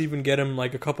 Perhaps even get him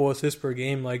like a couple assists per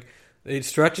game. Like it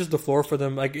stretches the floor for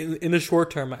them. Like in the short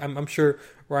term, I'm sure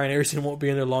Ryan Anderson won't be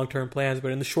in their long term plans,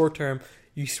 but in the short term,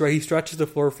 he stretches the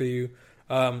floor for you.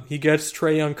 He gets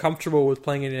Trae Young comfortable with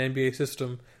playing in an NBA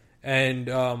system, and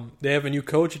they have a new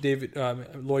coach,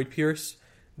 Lloyd Pierce.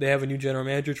 They have a new general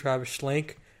manager, Travis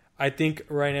Schlenk. I think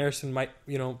Ryan Anderson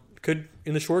could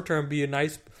in the short term be a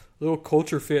nice little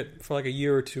culture fit for like a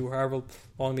year or two, however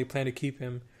long they plan to keep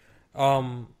him.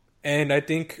 And I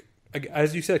think,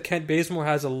 as you said, Kent Bazemore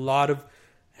has a lot of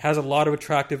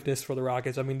attractiveness for the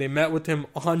Rockets. I mean, they met with him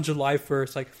on July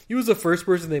 1st. Like he was the first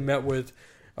person they met with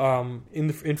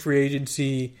in free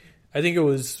agency. I think it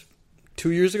was 2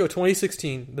 years ago,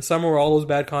 2016, the summer where all those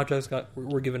bad contracts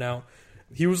were given out.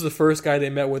 He was the first guy they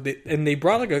met with, and they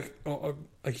brought like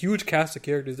a huge cast of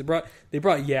characters. They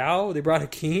brought Yao, they brought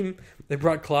Hakeem, they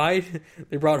brought Clyde,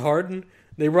 they brought Harden.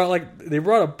 They brought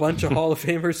a bunch of Hall of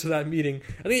Famers to that meeting.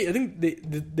 I think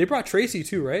they brought Tracy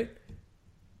too, right?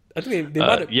 I think they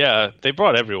brought they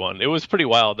brought everyone. It was pretty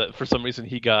wild that for some reason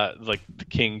he got like the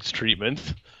king's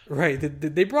treatment. Right.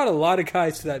 They brought a lot of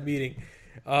guys to that meeting.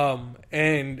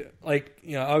 And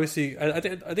obviously, I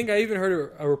think I even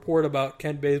heard a report about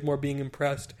Kent Bazemore being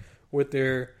impressed with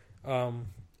their.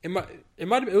 It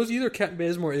was either Kent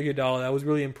Bazemore or Iguodala that was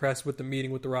really impressed with the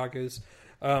meeting with the Rockets.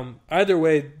 Either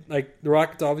way, like the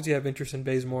Rockets obviously have interest in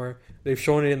Bazemore. They've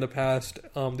shown it in the past.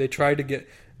 They tried to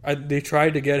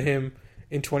get him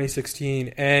in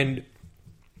 2016, and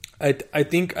I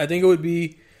think it would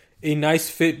be a nice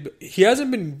fit. He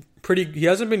hasn't been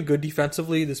good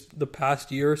defensively the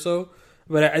past year or so,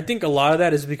 but I think a lot of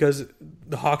that is because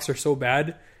the Hawks are so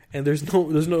bad, and there's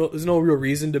no real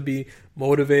reason to be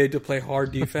motivated to play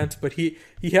hard defense. But he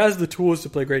has the tools to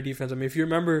play great defense. I mean, if you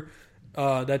remember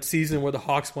that season where the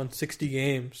Hawks won 60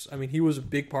 games, I mean, he was a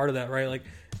big part of that, right? Like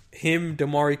him,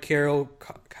 Damari Carroll,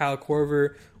 Kyle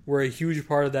Korver were a huge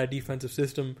part of that defensive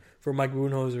system for Mike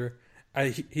Budenholzer.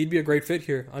 He'd be a great fit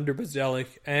here under Bzdelik,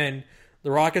 and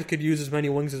the Rockets could use as many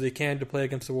wings as they can to play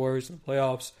against the Warriors in the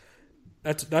playoffs.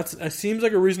 That seems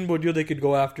like a reasonable deal they could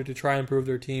go after to try and improve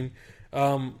their team.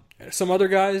 Some other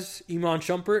guys, Iman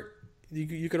Shumpert,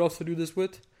 you could also do this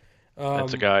with.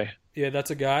 That's a guy. Yeah,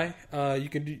 that's a guy. You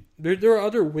can do. There are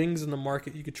other wings in the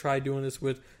market you could try doing this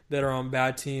with that are on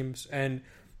bad teams, and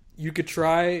you could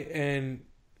try and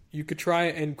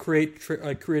create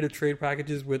creative trade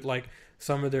packages with like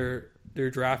some of their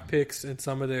draft picks and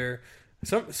some of their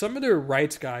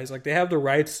rights guys. Like they have the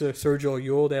rights to Sergio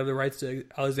Llull, they have the rights to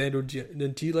Alexander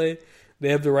Gentile, they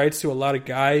have the rights to a lot of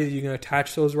guys. You can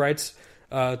attach those rights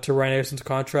to Ryan Anderson's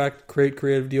contract, create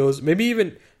creative deals, maybe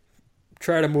even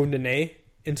try to move Nene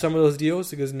in some of those deals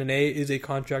because Nene is a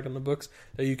contract on the books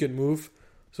that you can move,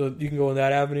 so you can go in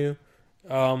that avenue.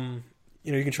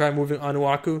 You can try moving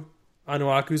Anuaku.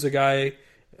 Anuaku's a guy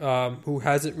who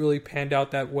hasn't really panned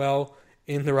out that well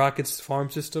in the Rockets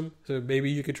farm system, so maybe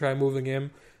you could try moving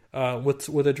him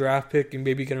with a draft pick and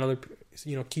maybe get another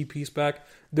key piece back.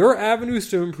 There are avenues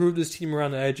to improve this team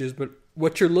around the edges, but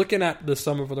what you're looking at this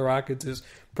summer for the Rockets is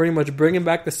pretty much bringing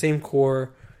back the same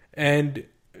core and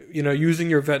using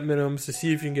your vet minimums to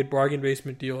see if you can get bargain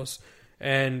basement deals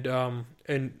and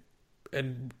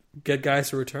get guys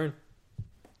to return.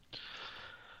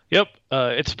 Yep,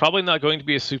 it's probably not going to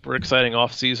be a super exciting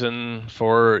offseason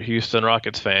for Houston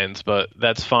Rockets fans, but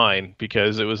that's fine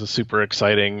because it was a super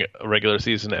exciting regular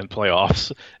season and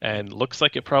playoffs, and looks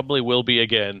like it probably will be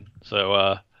again.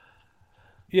 So,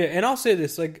 yeah, and I'll say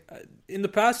this: like in the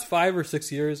past 5 or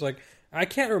 6 years, like I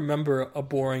can't remember a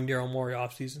boring Daryl Morey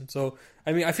offseason. So,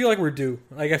 I mean, I feel like we're due.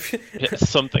 Like,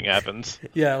 something happens.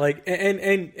 Yeah, like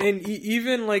and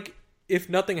even like if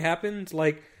nothing happens,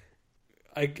 like.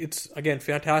 It's again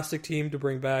fantastic team to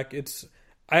bring back.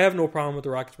 I have no problem with the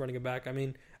Rockets running it back. I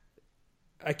mean,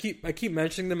 I keep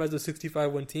mentioning them as a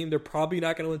 65 win team. They're probably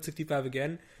not going to win 65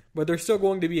 again, but they're still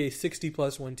going to be a 60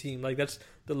 plus win team. Like that's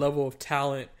the level of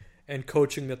talent and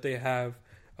coaching that they have.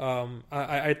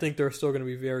 I think they're still going to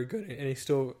be very good and a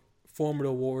still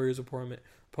formidable Warriors opponent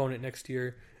next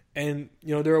year. And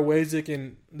there are ways they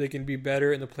can be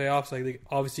better in the playoffs. Like they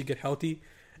obviously get healthy,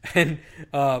 and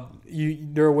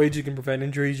there are ways you can prevent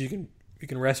injuries. You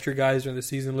can rest your guys during the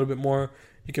season a little bit more.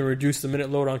 You can reduce the minute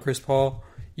load on Chris Paul.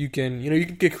 You can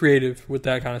get creative with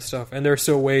that kind of stuff. And there are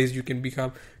still ways you can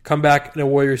come back in a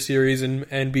Warriors series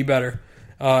and be better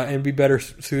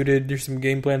suited. There's some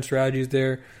game plan strategies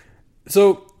there.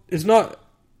 So it's not.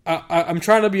 I'm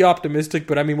trying to be optimistic,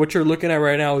 but I mean, what you're looking at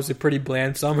right now is a pretty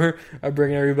bland summer of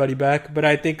bringing everybody back. But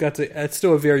I think that's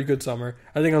still a very good summer.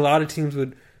 I think a lot of teams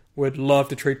would love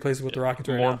to trade places with the Rockets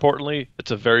right now. More importantly, it's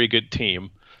a very good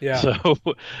team. Yeah. So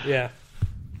yeah.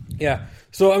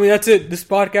 So I mean, that's it. This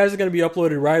podcast is going to be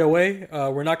uploaded right away.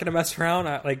 We're not going to mess around.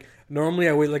 Normally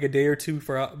I wait like a day or two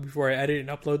before I edit and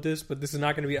upload this, but this is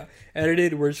not going to be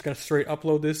edited. We're just going to straight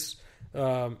upload this,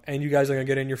 and you guys are going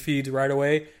to get in your feeds right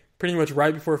away. Pretty much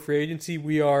right before free agency.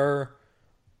 We are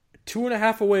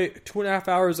 2.5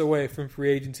 hours away from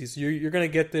free agency. So you're going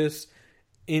to get this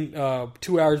in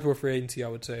 2 hours before free agency, I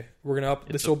would say.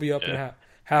 This will be up in a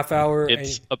half hour.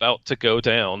 It's about to go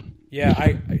down. Yeah,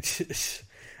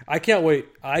 I can't wait.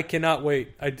 I cannot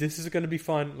wait. This is going to be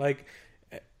fun. Like,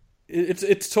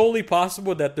 it's totally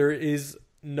possible that there is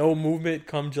no movement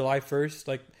come July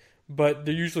 1st. But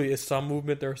there usually is some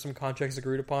movement. There are some contracts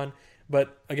agreed upon.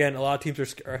 But again, a lot of teams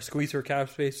are squeezed for cap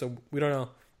space, so we don't know.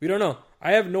 We don't know.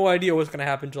 I have no idea what's going to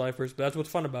happen July 1st, but that's what's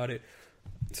fun about it.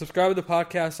 Subscribe to the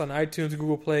podcast on iTunes,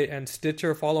 Google Play, and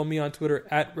Stitcher. Follow me on Twitter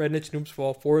at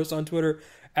RedNichNoobsFall. For us on Twitter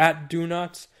at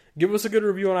DoNots. Give us a good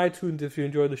review on iTunes if you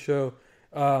enjoyed the show.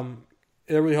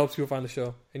 It really helps people find the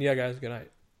show. And yeah, guys, good night.